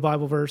find a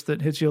Bible verse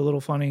that hits you a little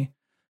funny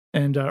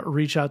and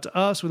reach out to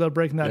us without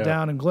breaking that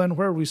down. And Glenn,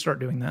 where do we start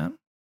doing that?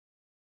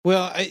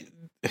 Well,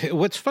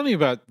 what's funny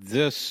about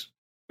this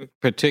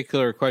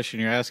particular question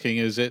you're asking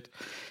is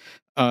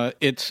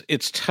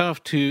it's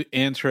tough to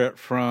answer it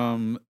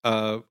from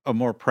a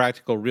more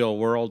practical, real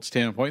world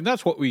standpoint. And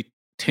that's what we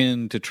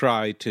tend to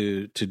try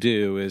to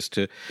do, is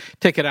to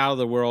take it out of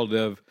the world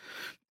of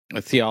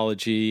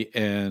theology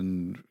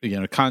and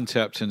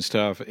concepts and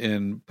stuff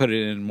and put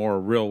it in more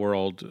real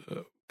world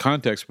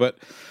context. But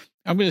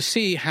I'm going to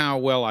see how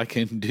well I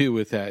can do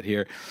with that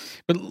here.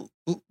 But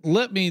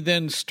let me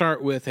then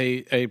start with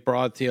a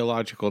broad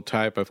theological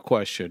type of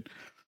question.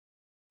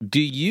 Do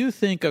you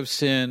think of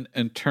sin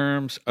in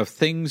terms of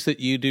things that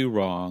you do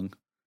wrong,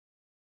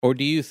 or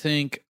do you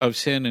think of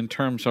sin in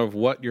terms of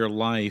what your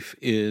life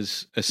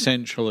is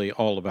essentially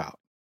all about?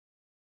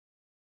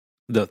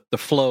 The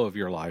flow of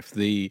your life,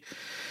 the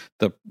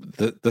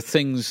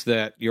things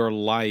that your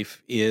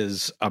life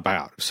is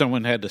about. If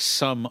someone had to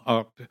sum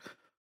up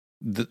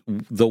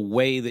the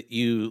way that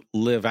you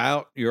live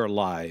out your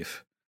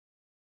life,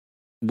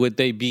 would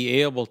they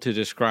be able to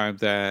describe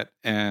that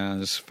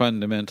as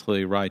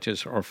fundamentally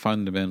righteous or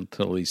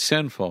fundamentally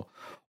sinful?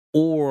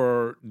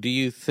 Or do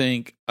you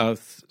think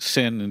of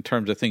sin in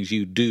terms of things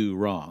you do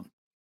wrong?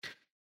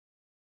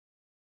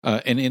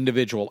 An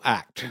individual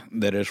act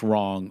that is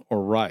wrong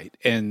or right.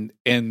 And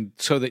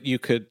so that you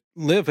could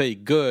live a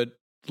good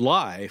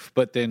life,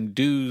 but then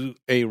do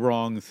a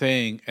wrong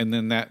thing, and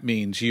then that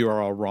means you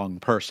are a wrong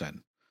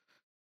person.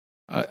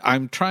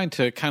 I'm trying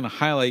to kind of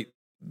highlight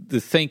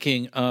the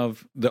thinking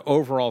of the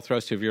overall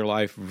thrust of your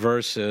life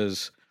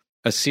versus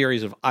a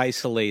series of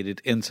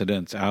isolated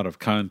incidents out of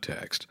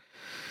context.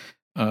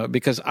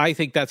 Because I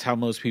think that's how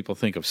most people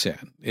think of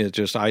sin, is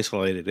just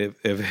isolated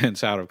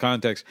events out of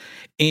context.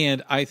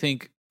 And I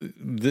think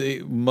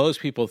most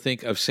people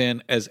think of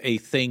sin as a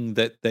thing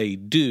that they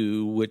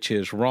do, which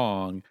is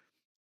wrong,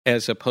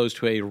 as opposed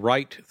to a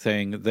right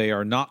thing they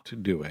are not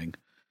doing.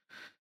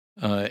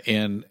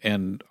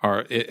 And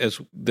are, as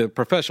the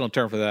professional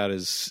term for that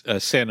is a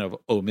sin of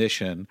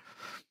omission.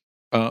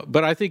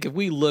 But I think if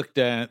we looked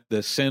at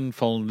the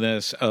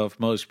sinfulness of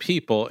most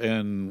people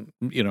and,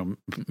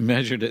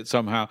 measured it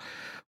somehow,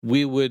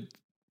 we would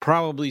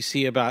probably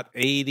see about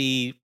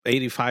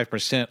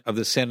 85% of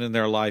the sin in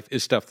their life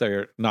is stuff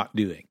they're not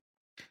doing,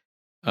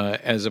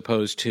 as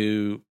opposed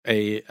to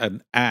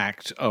an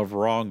act of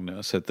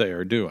wrongness that they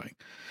are doing.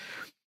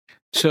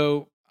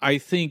 So I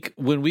think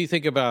when we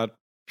think about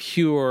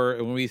pure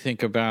and when we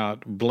think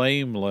about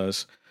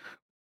blameless,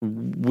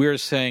 we're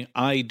saying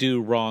I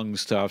do wrong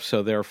stuff,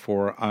 so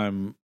therefore I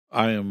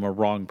am a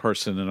wrong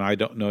person and I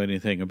don't know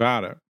anything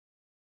about it.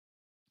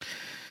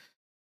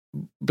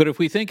 But if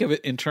we think of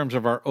it in terms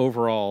of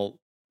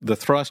the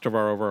thrust of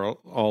our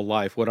overall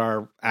life, what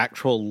our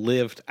actual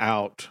lived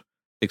out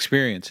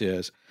experience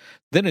is,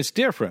 then it's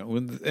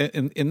different.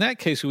 In that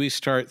case, we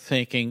start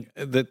thinking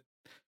that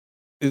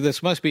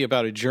this must be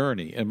about a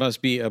journey. It must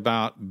be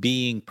about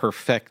being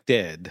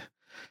perfected.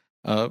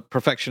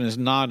 Perfection is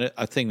not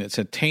a thing that's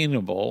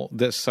attainable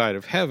this side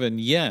of heaven,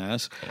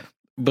 yes,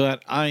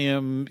 but I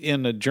am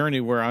in a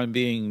journey where I'm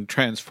being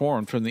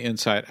transformed from the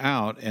inside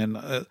out,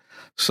 and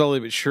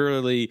slowly but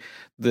surely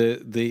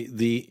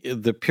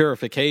the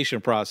purification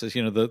process,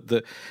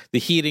 the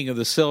heating of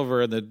the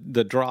silver and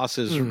the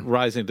drosses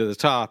rising to the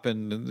top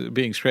and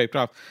being scraped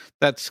off,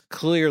 that's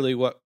clearly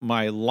what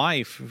my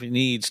life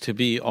needs to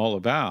be all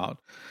about.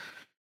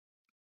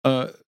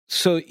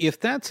 So if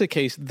that's the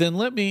case, then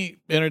let me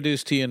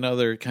introduce to you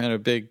another kind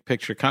of big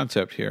picture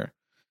concept here.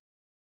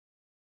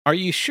 Are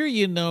you sure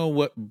you know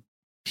what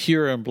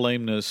pure and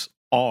blameless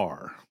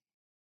are?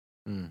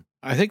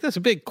 I think that's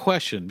a big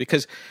question,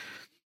 because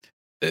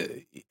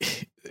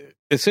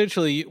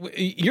essentially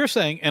you're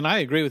saying, and I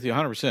agree with you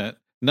 100%,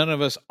 none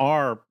of us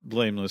are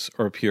blameless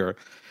or pure,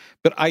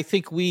 but I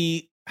think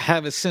we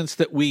have a sense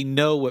that we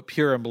know what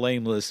pure and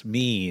blameless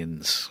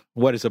means,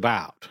 what it's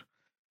about.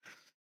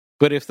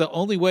 But if the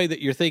only way that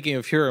you're thinking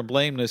of pure and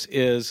blameless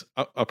is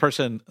a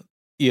person,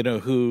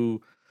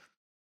 who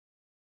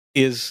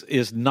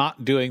is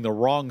not doing the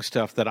wrong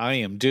stuff that I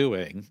am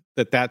doing,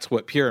 that's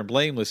what pure and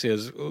blameless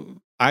is,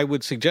 I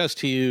would suggest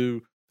to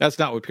you that's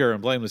not what pure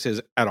and blameless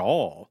is at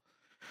all.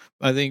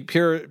 I think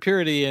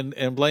purity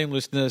and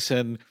blamelessness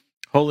and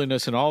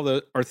holiness and all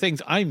that are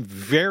things I'm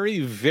very,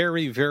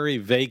 very, very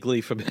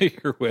vaguely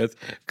familiar with,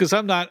 because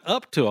I'm not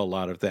up to a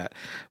lot of that.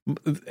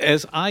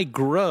 As I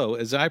grow,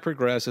 as I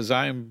progress, as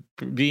I'm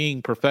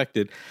being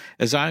perfected,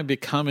 as I'm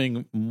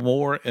becoming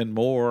more and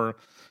more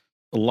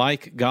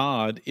like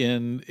God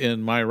in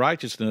my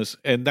righteousness,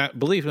 and that,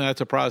 believe me, that's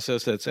a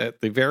process that's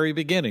at the very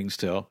beginning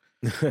still.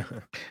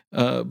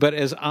 But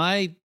as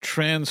I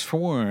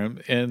transform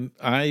and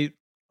I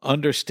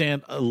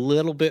understand a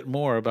little bit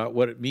more about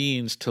what it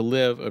means to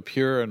live a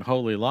pure and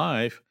holy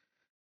life,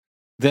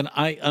 then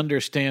I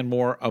understand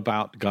more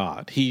about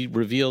God. He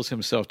reveals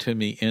himself to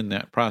me in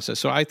that process.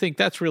 So I think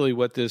that's really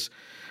what this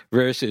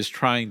verse is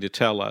trying to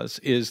tell us,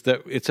 is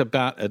that it's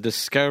about a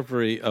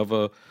discovery of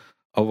a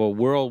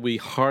world we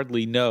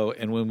hardly know.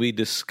 And when we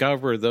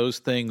discover those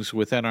things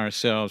within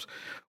ourselves,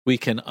 we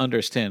can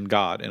understand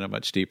God in a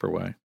much deeper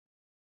way.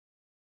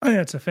 I think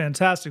it's a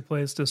fantastic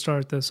place to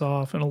start this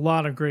off, and a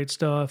lot of great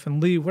stuff.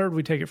 And Lee, where do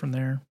we take it from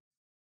there?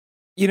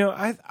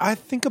 I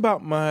think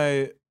about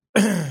my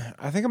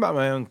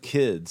own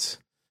kids,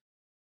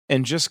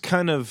 and just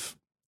kind of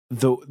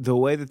the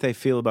way that they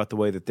feel about the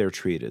way that they're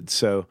treated.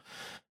 So,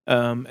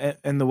 and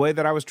the way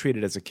that I was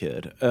treated as a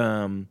kid.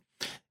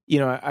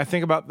 I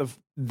think about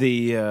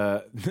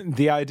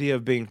the idea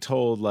of being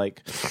told,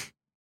 like,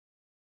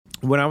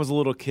 when I was a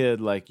little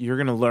kid, like, you're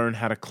going to learn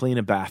how to clean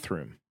a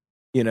bathroom.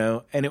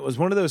 And it was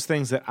one of those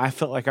things that I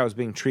felt like I was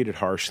being treated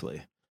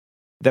harshly,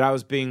 that I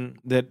was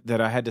that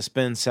I had to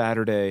spend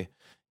Saturday,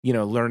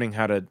 learning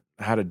how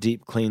to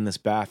deep clean this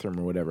bathroom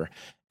or whatever.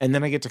 And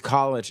then I get to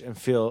college and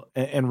feel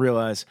and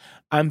realize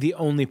I'm the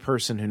only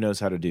person who knows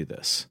how to do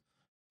this,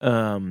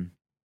 or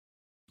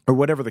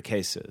whatever the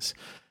case is.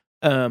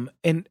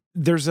 And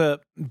there's a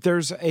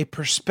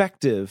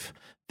perspective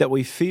that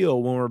we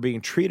feel when we're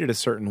being treated a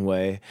certain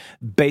way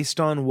based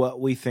on what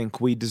we think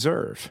we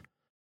deserve.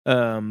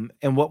 and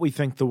what we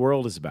think the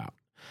world is about.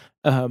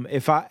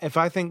 If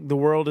I think the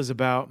world is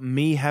about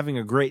me having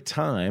a great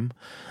time,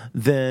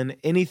 then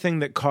anything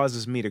that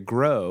causes me to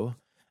grow,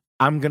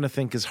 I'm going to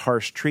think is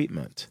harsh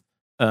treatment.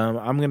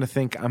 I'm going to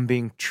think I'm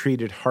being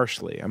treated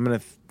harshly. I'm going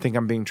to think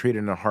I'm being treated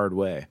in a hard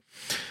way.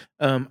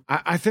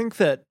 I think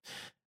that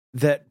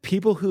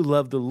people who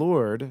love the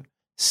Lord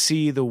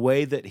see the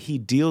way that He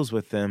deals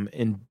with them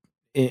in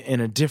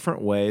a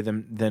different way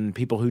than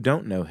people who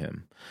don't know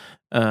Him.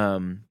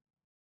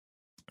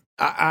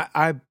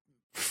 I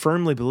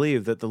firmly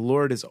believe that the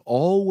Lord is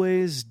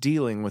always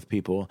dealing with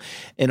people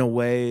in a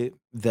way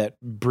that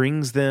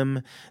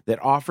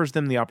offers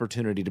them the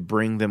opportunity to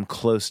bring them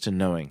close to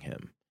knowing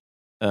Him.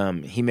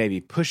 He may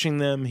be pushing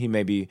them. He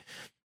may be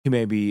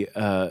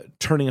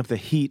turning up the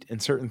heat in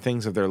certain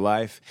things of their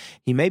life.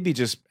 He may be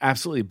just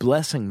absolutely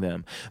blessing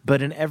them.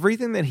 But in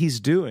everything that He's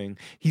doing,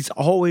 He's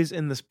always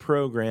in this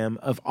program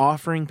of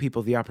offering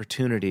people the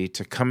opportunity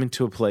to come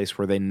into a place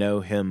where they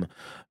know Him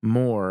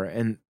more.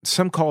 And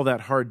some call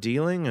that hard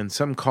dealing, and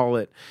some call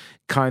it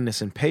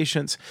kindness and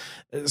patience.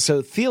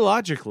 So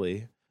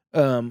theologically,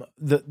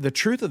 the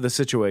truth of the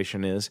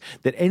situation is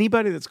that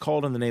anybody that's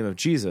called on the name of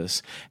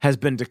Jesus has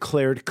been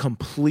declared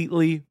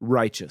completely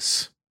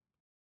righteous.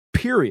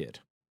 Period.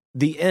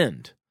 The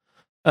end.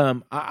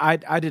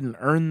 I didn't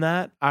earn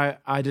that.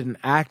 I didn't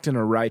act in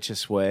a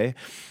righteous way.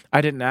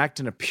 I didn't act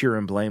in a pure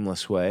and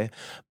blameless way.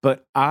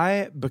 But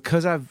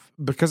because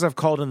I've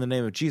called in the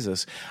name of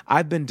Jesus,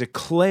 I've been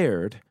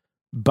declared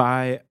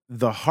by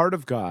the heart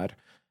of God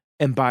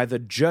and by the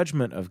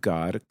judgment of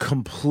God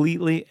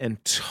completely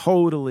and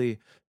totally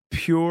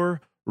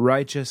pure,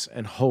 righteous,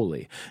 and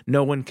holy.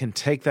 No one can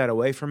take that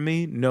away from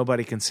me.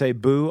 Nobody can say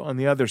boo on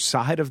the other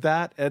side of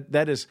that.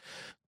 That is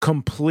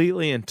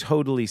completely and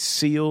totally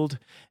sealed,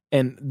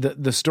 and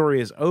the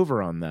story is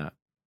over on that.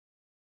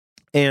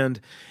 And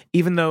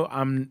even though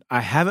I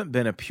haven't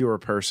been a pure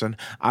person,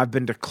 I've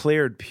been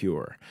declared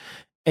pure.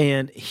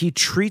 And He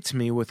treats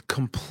me with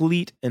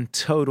complete and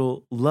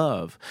total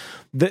love.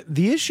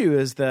 The issue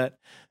is that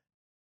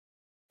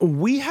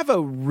we have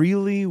a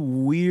really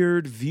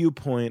weird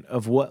viewpoint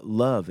of what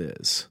love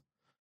is.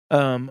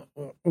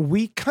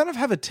 We kind of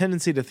have a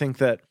tendency to think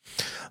that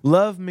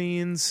love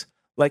means,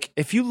 like,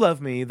 if you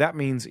love me, that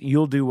means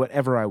you'll do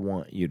whatever I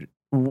want you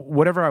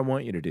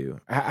to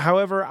do.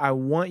 However I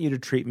want you to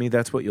treat me,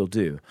 that's what you'll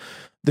do.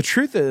 The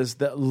truth is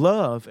that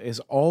love is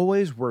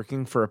always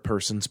working for a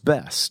person's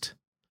best.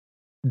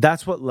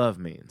 That's what love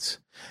means.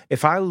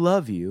 If I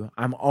love you,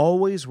 I'm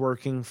always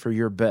working for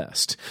your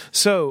best.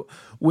 So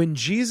when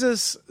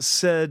Jesus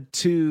said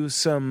to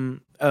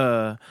some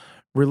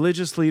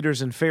religious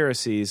leaders and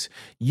Pharisees,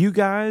 "You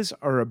guys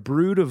are a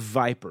brood of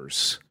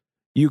vipers.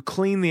 You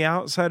clean the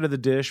outside of the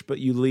dish, but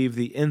you leave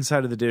the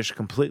inside of the dish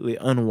completely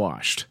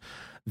unwashed."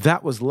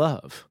 That was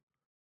love,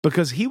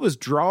 because He was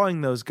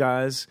drawing those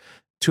guys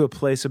to a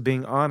place of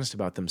being honest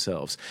about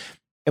themselves.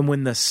 And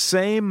when the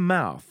same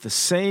mouth, the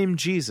same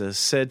Jesus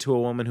said to a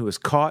woman who was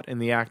caught in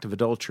the act of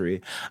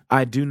adultery,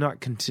 "I do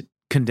not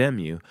condemn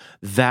you,"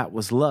 that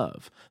was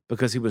love,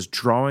 because He was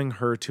drawing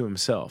her to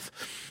Himself.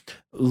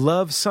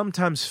 Love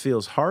sometimes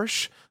feels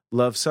harsh.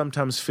 Love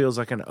sometimes feels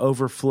like an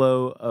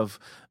overflow of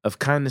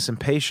kindness and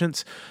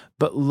patience,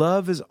 but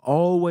love is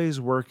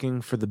always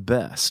working for the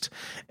best.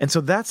 And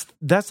so that's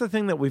the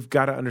thing that we've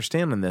got to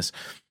understand in this.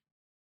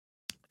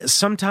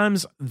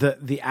 Sometimes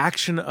the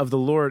action of the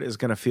Lord is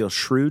going to feel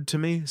shrewd to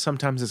me.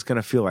 Sometimes it's going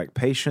to feel like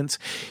patience.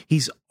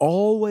 He's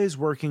always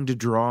working to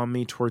draw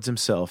me towards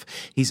Himself.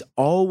 He's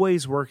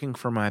always working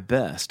for my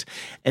best.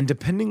 And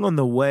depending on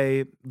the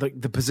way,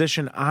 the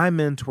position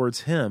I'm in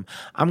towards Him,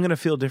 I'm going to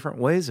feel different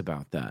ways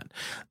about that.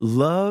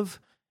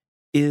 Love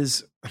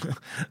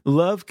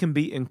can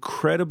be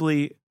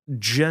incredibly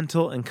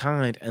gentle and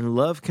kind, and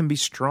love can be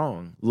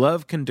strong.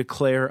 Love can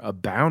declare a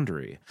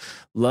boundary.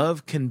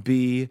 Love can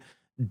be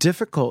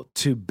difficult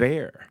to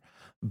bear,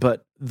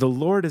 but the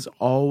Lord is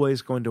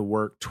always going to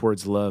work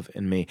towards love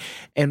in me.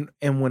 And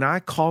when I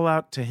call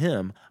out to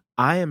Him,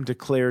 I am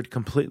declared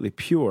completely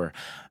pure.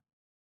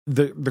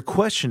 The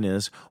question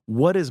is,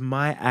 what is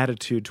my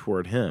attitude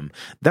toward Him?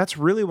 That's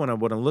really what I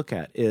want to look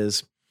at,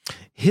 is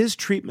His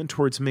treatment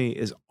towards me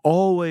is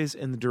always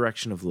in the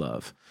direction of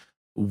love.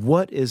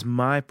 What is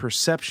my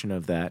perception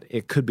of that?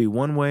 It could be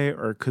one way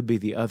or it could be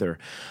the other,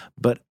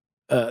 but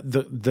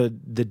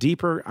the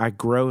deeper I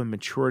grow in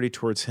maturity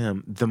towards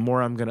Him, the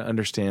more I'm going to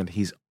understand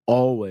He's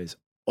always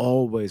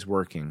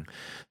working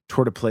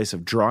toward a place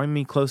of drawing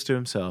me close to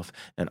Himself,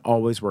 and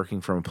always working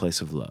from a place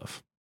of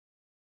love.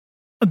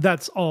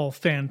 That's all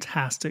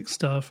fantastic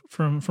stuff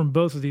from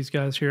both of these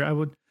guys here. I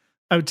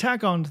would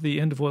tack on to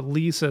the end of what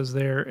Lee says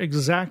there,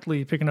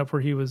 exactly picking up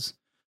where he was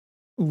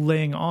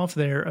laying off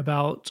there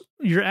about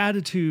your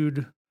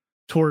attitude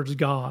towards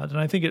God. And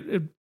I think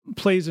it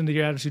plays into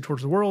your attitude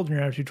towards the world and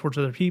your attitude towards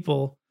other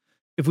people.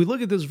 If we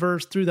look at this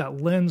verse through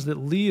that lens that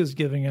Lee is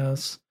giving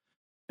us,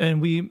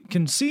 and we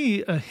can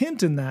see a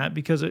hint in that,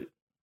 because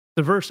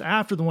the verse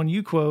after the one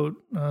you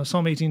quote,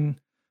 Psalm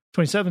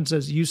 18:27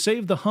 says, "You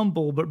save the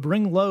humble, but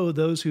bring low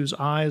those whose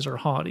eyes are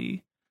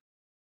haughty."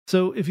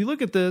 So if you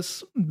look at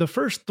this, the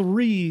first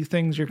three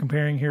things you're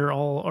comparing here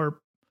all are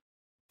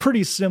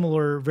pretty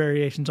similar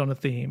variations on a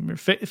theme.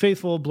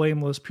 Faithful,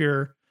 blameless,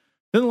 pure.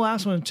 Then the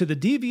last one, to the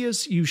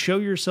devious, you show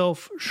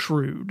yourself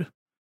shrewd.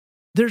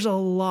 There's a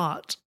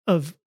lot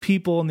of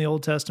people in the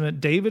Old Testament,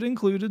 David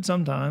included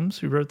sometimes,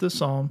 who wrote this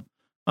psalm,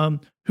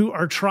 who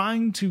are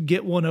trying to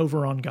get one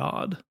over on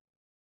God,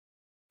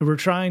 who are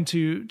trying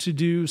to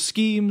do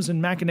schemes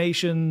and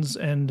machinations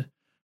and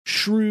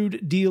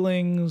shrewd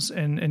dealings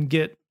and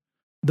get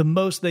the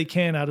most they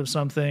can out of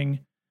something,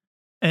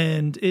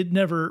 and it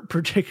never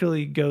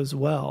particularly goes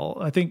well.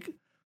 I think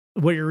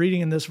what you're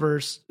reading in this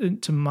verse,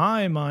 to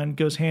my mind,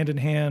 goes hand in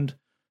hand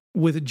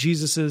with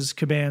Jesus's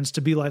commands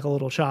to be like a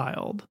little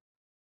child,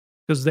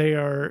 because they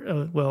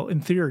are, well, in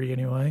theory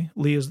anyway,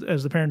 Lee, as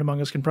the parent among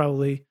us, can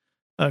probably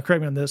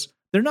correct me on this,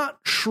 they're not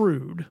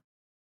shrewd.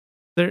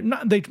 They're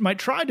not. They might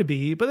try to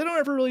be, but they don't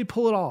ever really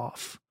pull it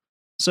off.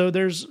 So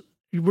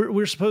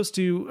we're supposed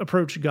to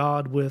approach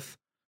God with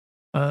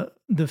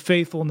the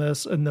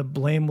faithfulness and the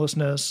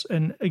blamelessness,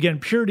 and again,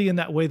 purity in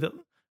that way that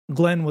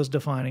Glenn was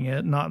defining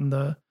it, not in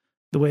the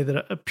way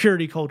that a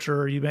purity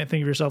culture, you might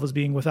think of yourself as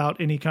being without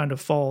any kind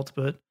of fault,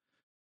 but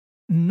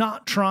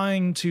not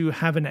trying to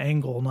have an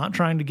angle, not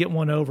trying to get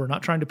one over,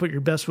 not trying to put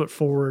your best foot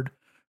forward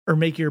or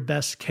make your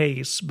best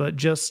case, but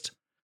just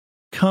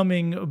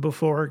coming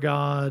before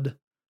God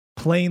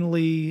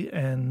plainly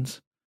and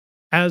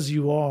as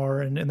you are,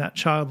 and in that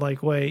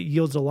childlike way,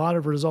 yields a lot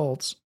of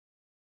results.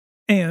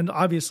 And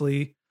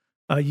obviously,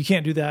 you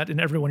can't do that in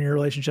every one of your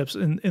relationships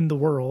in the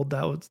world.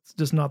 That was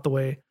just not the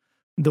way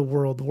the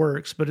world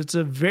works. But it's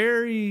a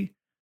very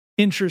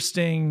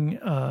interesting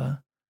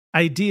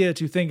idea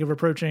to think of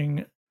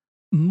approaching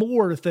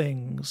more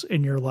things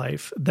in your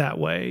life that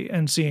way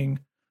and seeing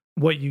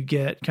what you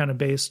get kind of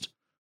based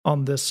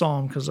on this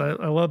psalm. Because I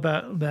love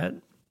that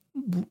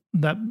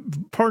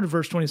part of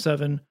verse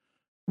 27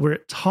 where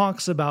it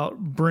talks about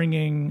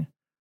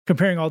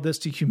comparing all this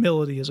to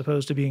humility as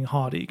opposed to being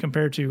haughty,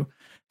 compared to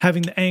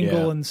having the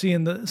angle and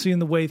seeing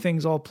the way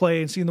things all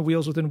play and seeing the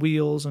wheels within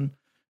wheels and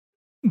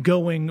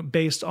going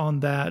based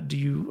on that.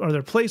 Are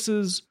there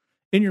places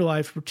in your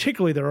life,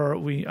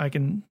 particularly I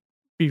can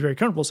be very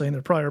comfortable saying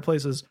there probably are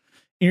places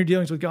in your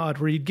dealings with God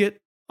where you'd get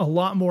a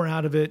lot more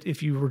out of it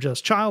if you were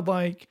just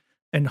childlike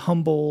and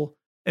humble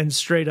and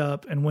straight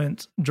up and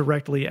went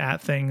directly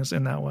at things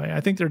in that way. I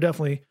think there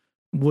definitely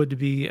would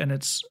be, and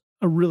it's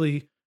a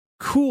really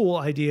cool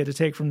idea to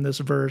take from this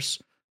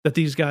verse that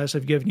these guys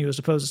have given you, as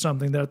opposed to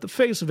something that at the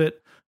face of it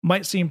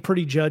might seem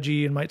pretty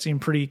judgy and might seem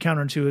pretty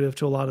counterintuitive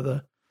to a lot of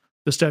the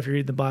stuff you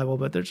read in the Bible,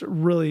 but there's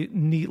really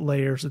neat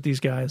layers that these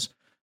guys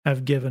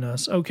have given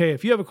us. Okay,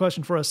 if you have a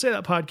question for us, say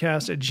that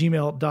podcast at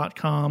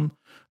gmail.com,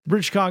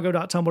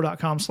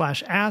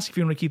 bridgechicago.tumblr.com/ask if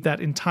you want to keep that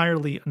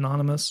entirely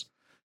anonymous.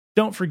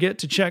 Don't forget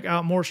to check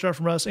out more stuff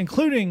from us,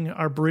 including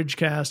our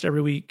Bridgecast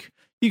every week.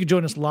 You can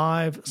join us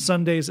live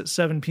Sundays at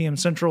 7 p.m.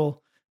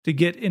 Central to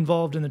get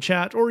involved in the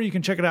chat, or you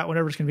can check it out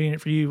whenever it's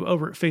convenient for you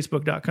over at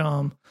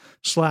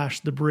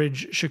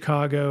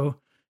facebook.com/thebridgechicago.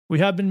 We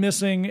have been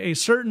missing a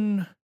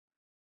certain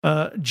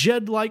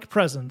Jed-like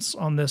presence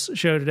on this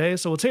show today,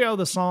 so we'll take out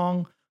the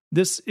song.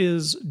 This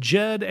is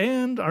Jed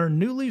and our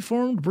newly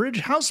formed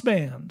Bridge House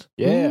Band.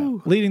 Yeah.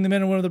 Ooh, leading the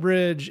men and women of the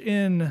Bridge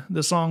in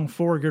the song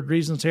For Good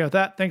Reasons. Take out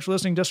that. Thanks for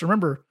listening. Just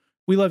remember,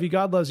 we love you.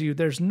 God loves you.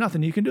 There's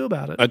nothing you can do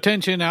about it.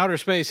 Attention, outer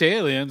space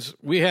aliens.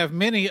 We have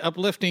many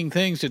uplifting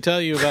things to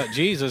tell you about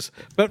Jesus,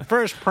 but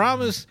first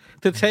promise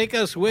to take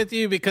us with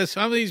you because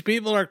some of these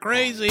people are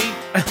crazy.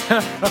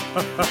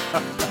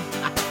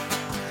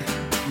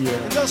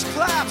 And those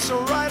claps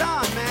are right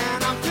on,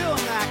 man. I'm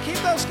feeling that. Keep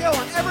those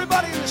going.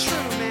 Everybody in this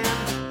room, man.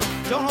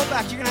 Don't hold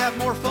back. You're going to have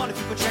more fun if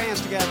you put your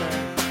hands together.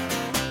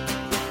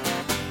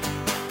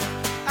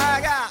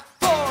 I got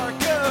 4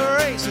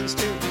 good reasons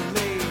to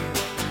believe.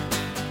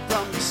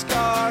 From the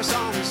scars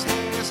on his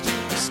hands to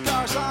the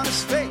scars on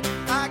his feet.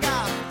 I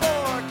got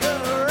 4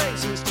 good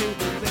reasons to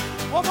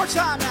believe. One more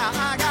time now.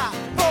 I got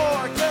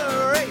 4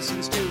 good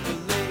reasons to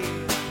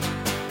believe.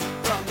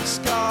 From the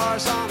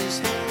scars on his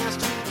hands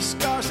to the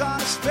scars on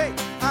his feet.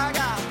 I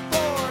got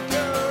 4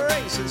 good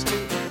reasons to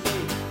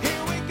believe.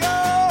 Here we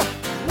go.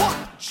 1.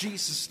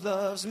 Jesus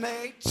loves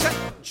me. 2.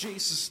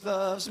 Jesus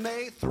loves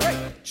me. 3.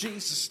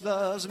 Jesus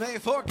loves me.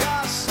 For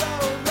God so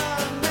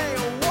loved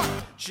me. 1.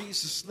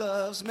 Jesus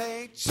loves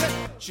me. 2.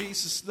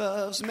 Jesus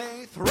loves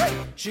me. 3.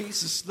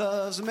 Jesus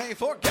loves me.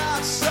 For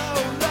God so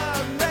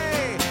loved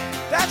me.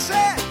 That's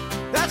it.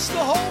 That's the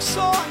whole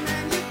song,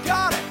 man. You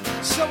got it.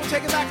 So we'll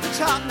take it back to the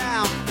top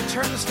now and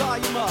turn this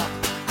volume up.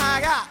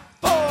 I got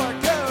 4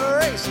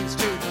 good reasons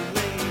to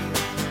believe.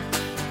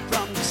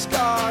 From the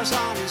scars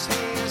on his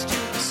hands to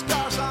the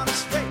scars on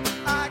his feet.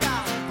 I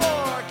got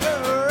 4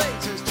 good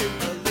reasons to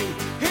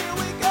believe. Here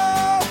we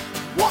go.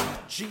 1.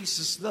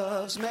 Jesus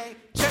loves me.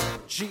 2.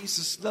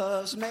 Jesus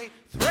loves me.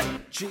 3.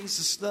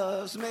 Jesus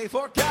loves me.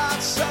 For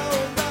God so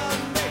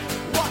loved me.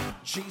 1.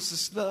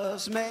 Jesus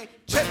loves me.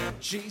 2.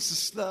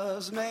 Jesus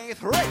loves me.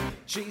 3.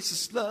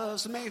 Jesus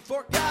loves me.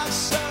 For God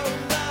so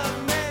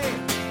loved me.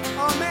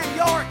 Oh man,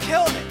 y'all are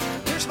killing it.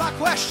 Here's my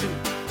question.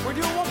 We're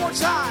We're doing one more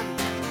time.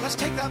 Let's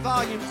take that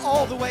volume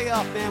all the way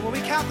up, man. When we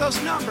count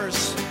those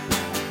numbers,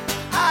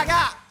 I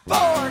got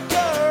 4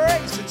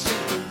 good reasons to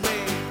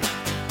believe.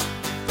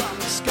 From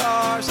the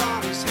scars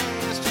on his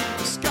hands to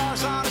the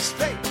scars on his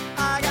face,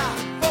 I got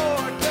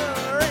 4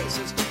 good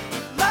reasons.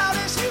 Loud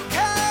as you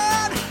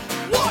can.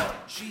 1.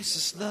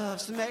 Jesus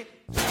loves me.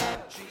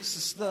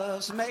 Jesus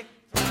loves me.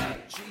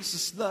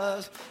 Jesus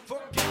loves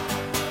forgive.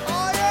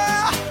 Oh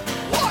yeah.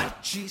 1.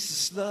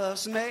 Jesus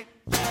loves me.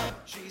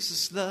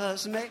 Jesus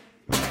loves me.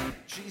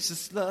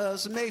 Jesus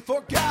loves me.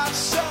 For God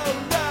so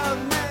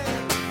loved me.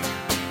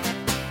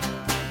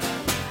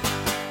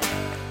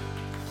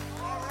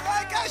 All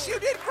right, guys, you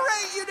did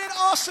great. You did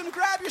awesome.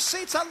 Grab your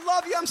seats. I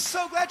love you. I'm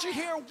so glad you're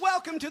here.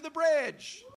 Welcome to the bridge.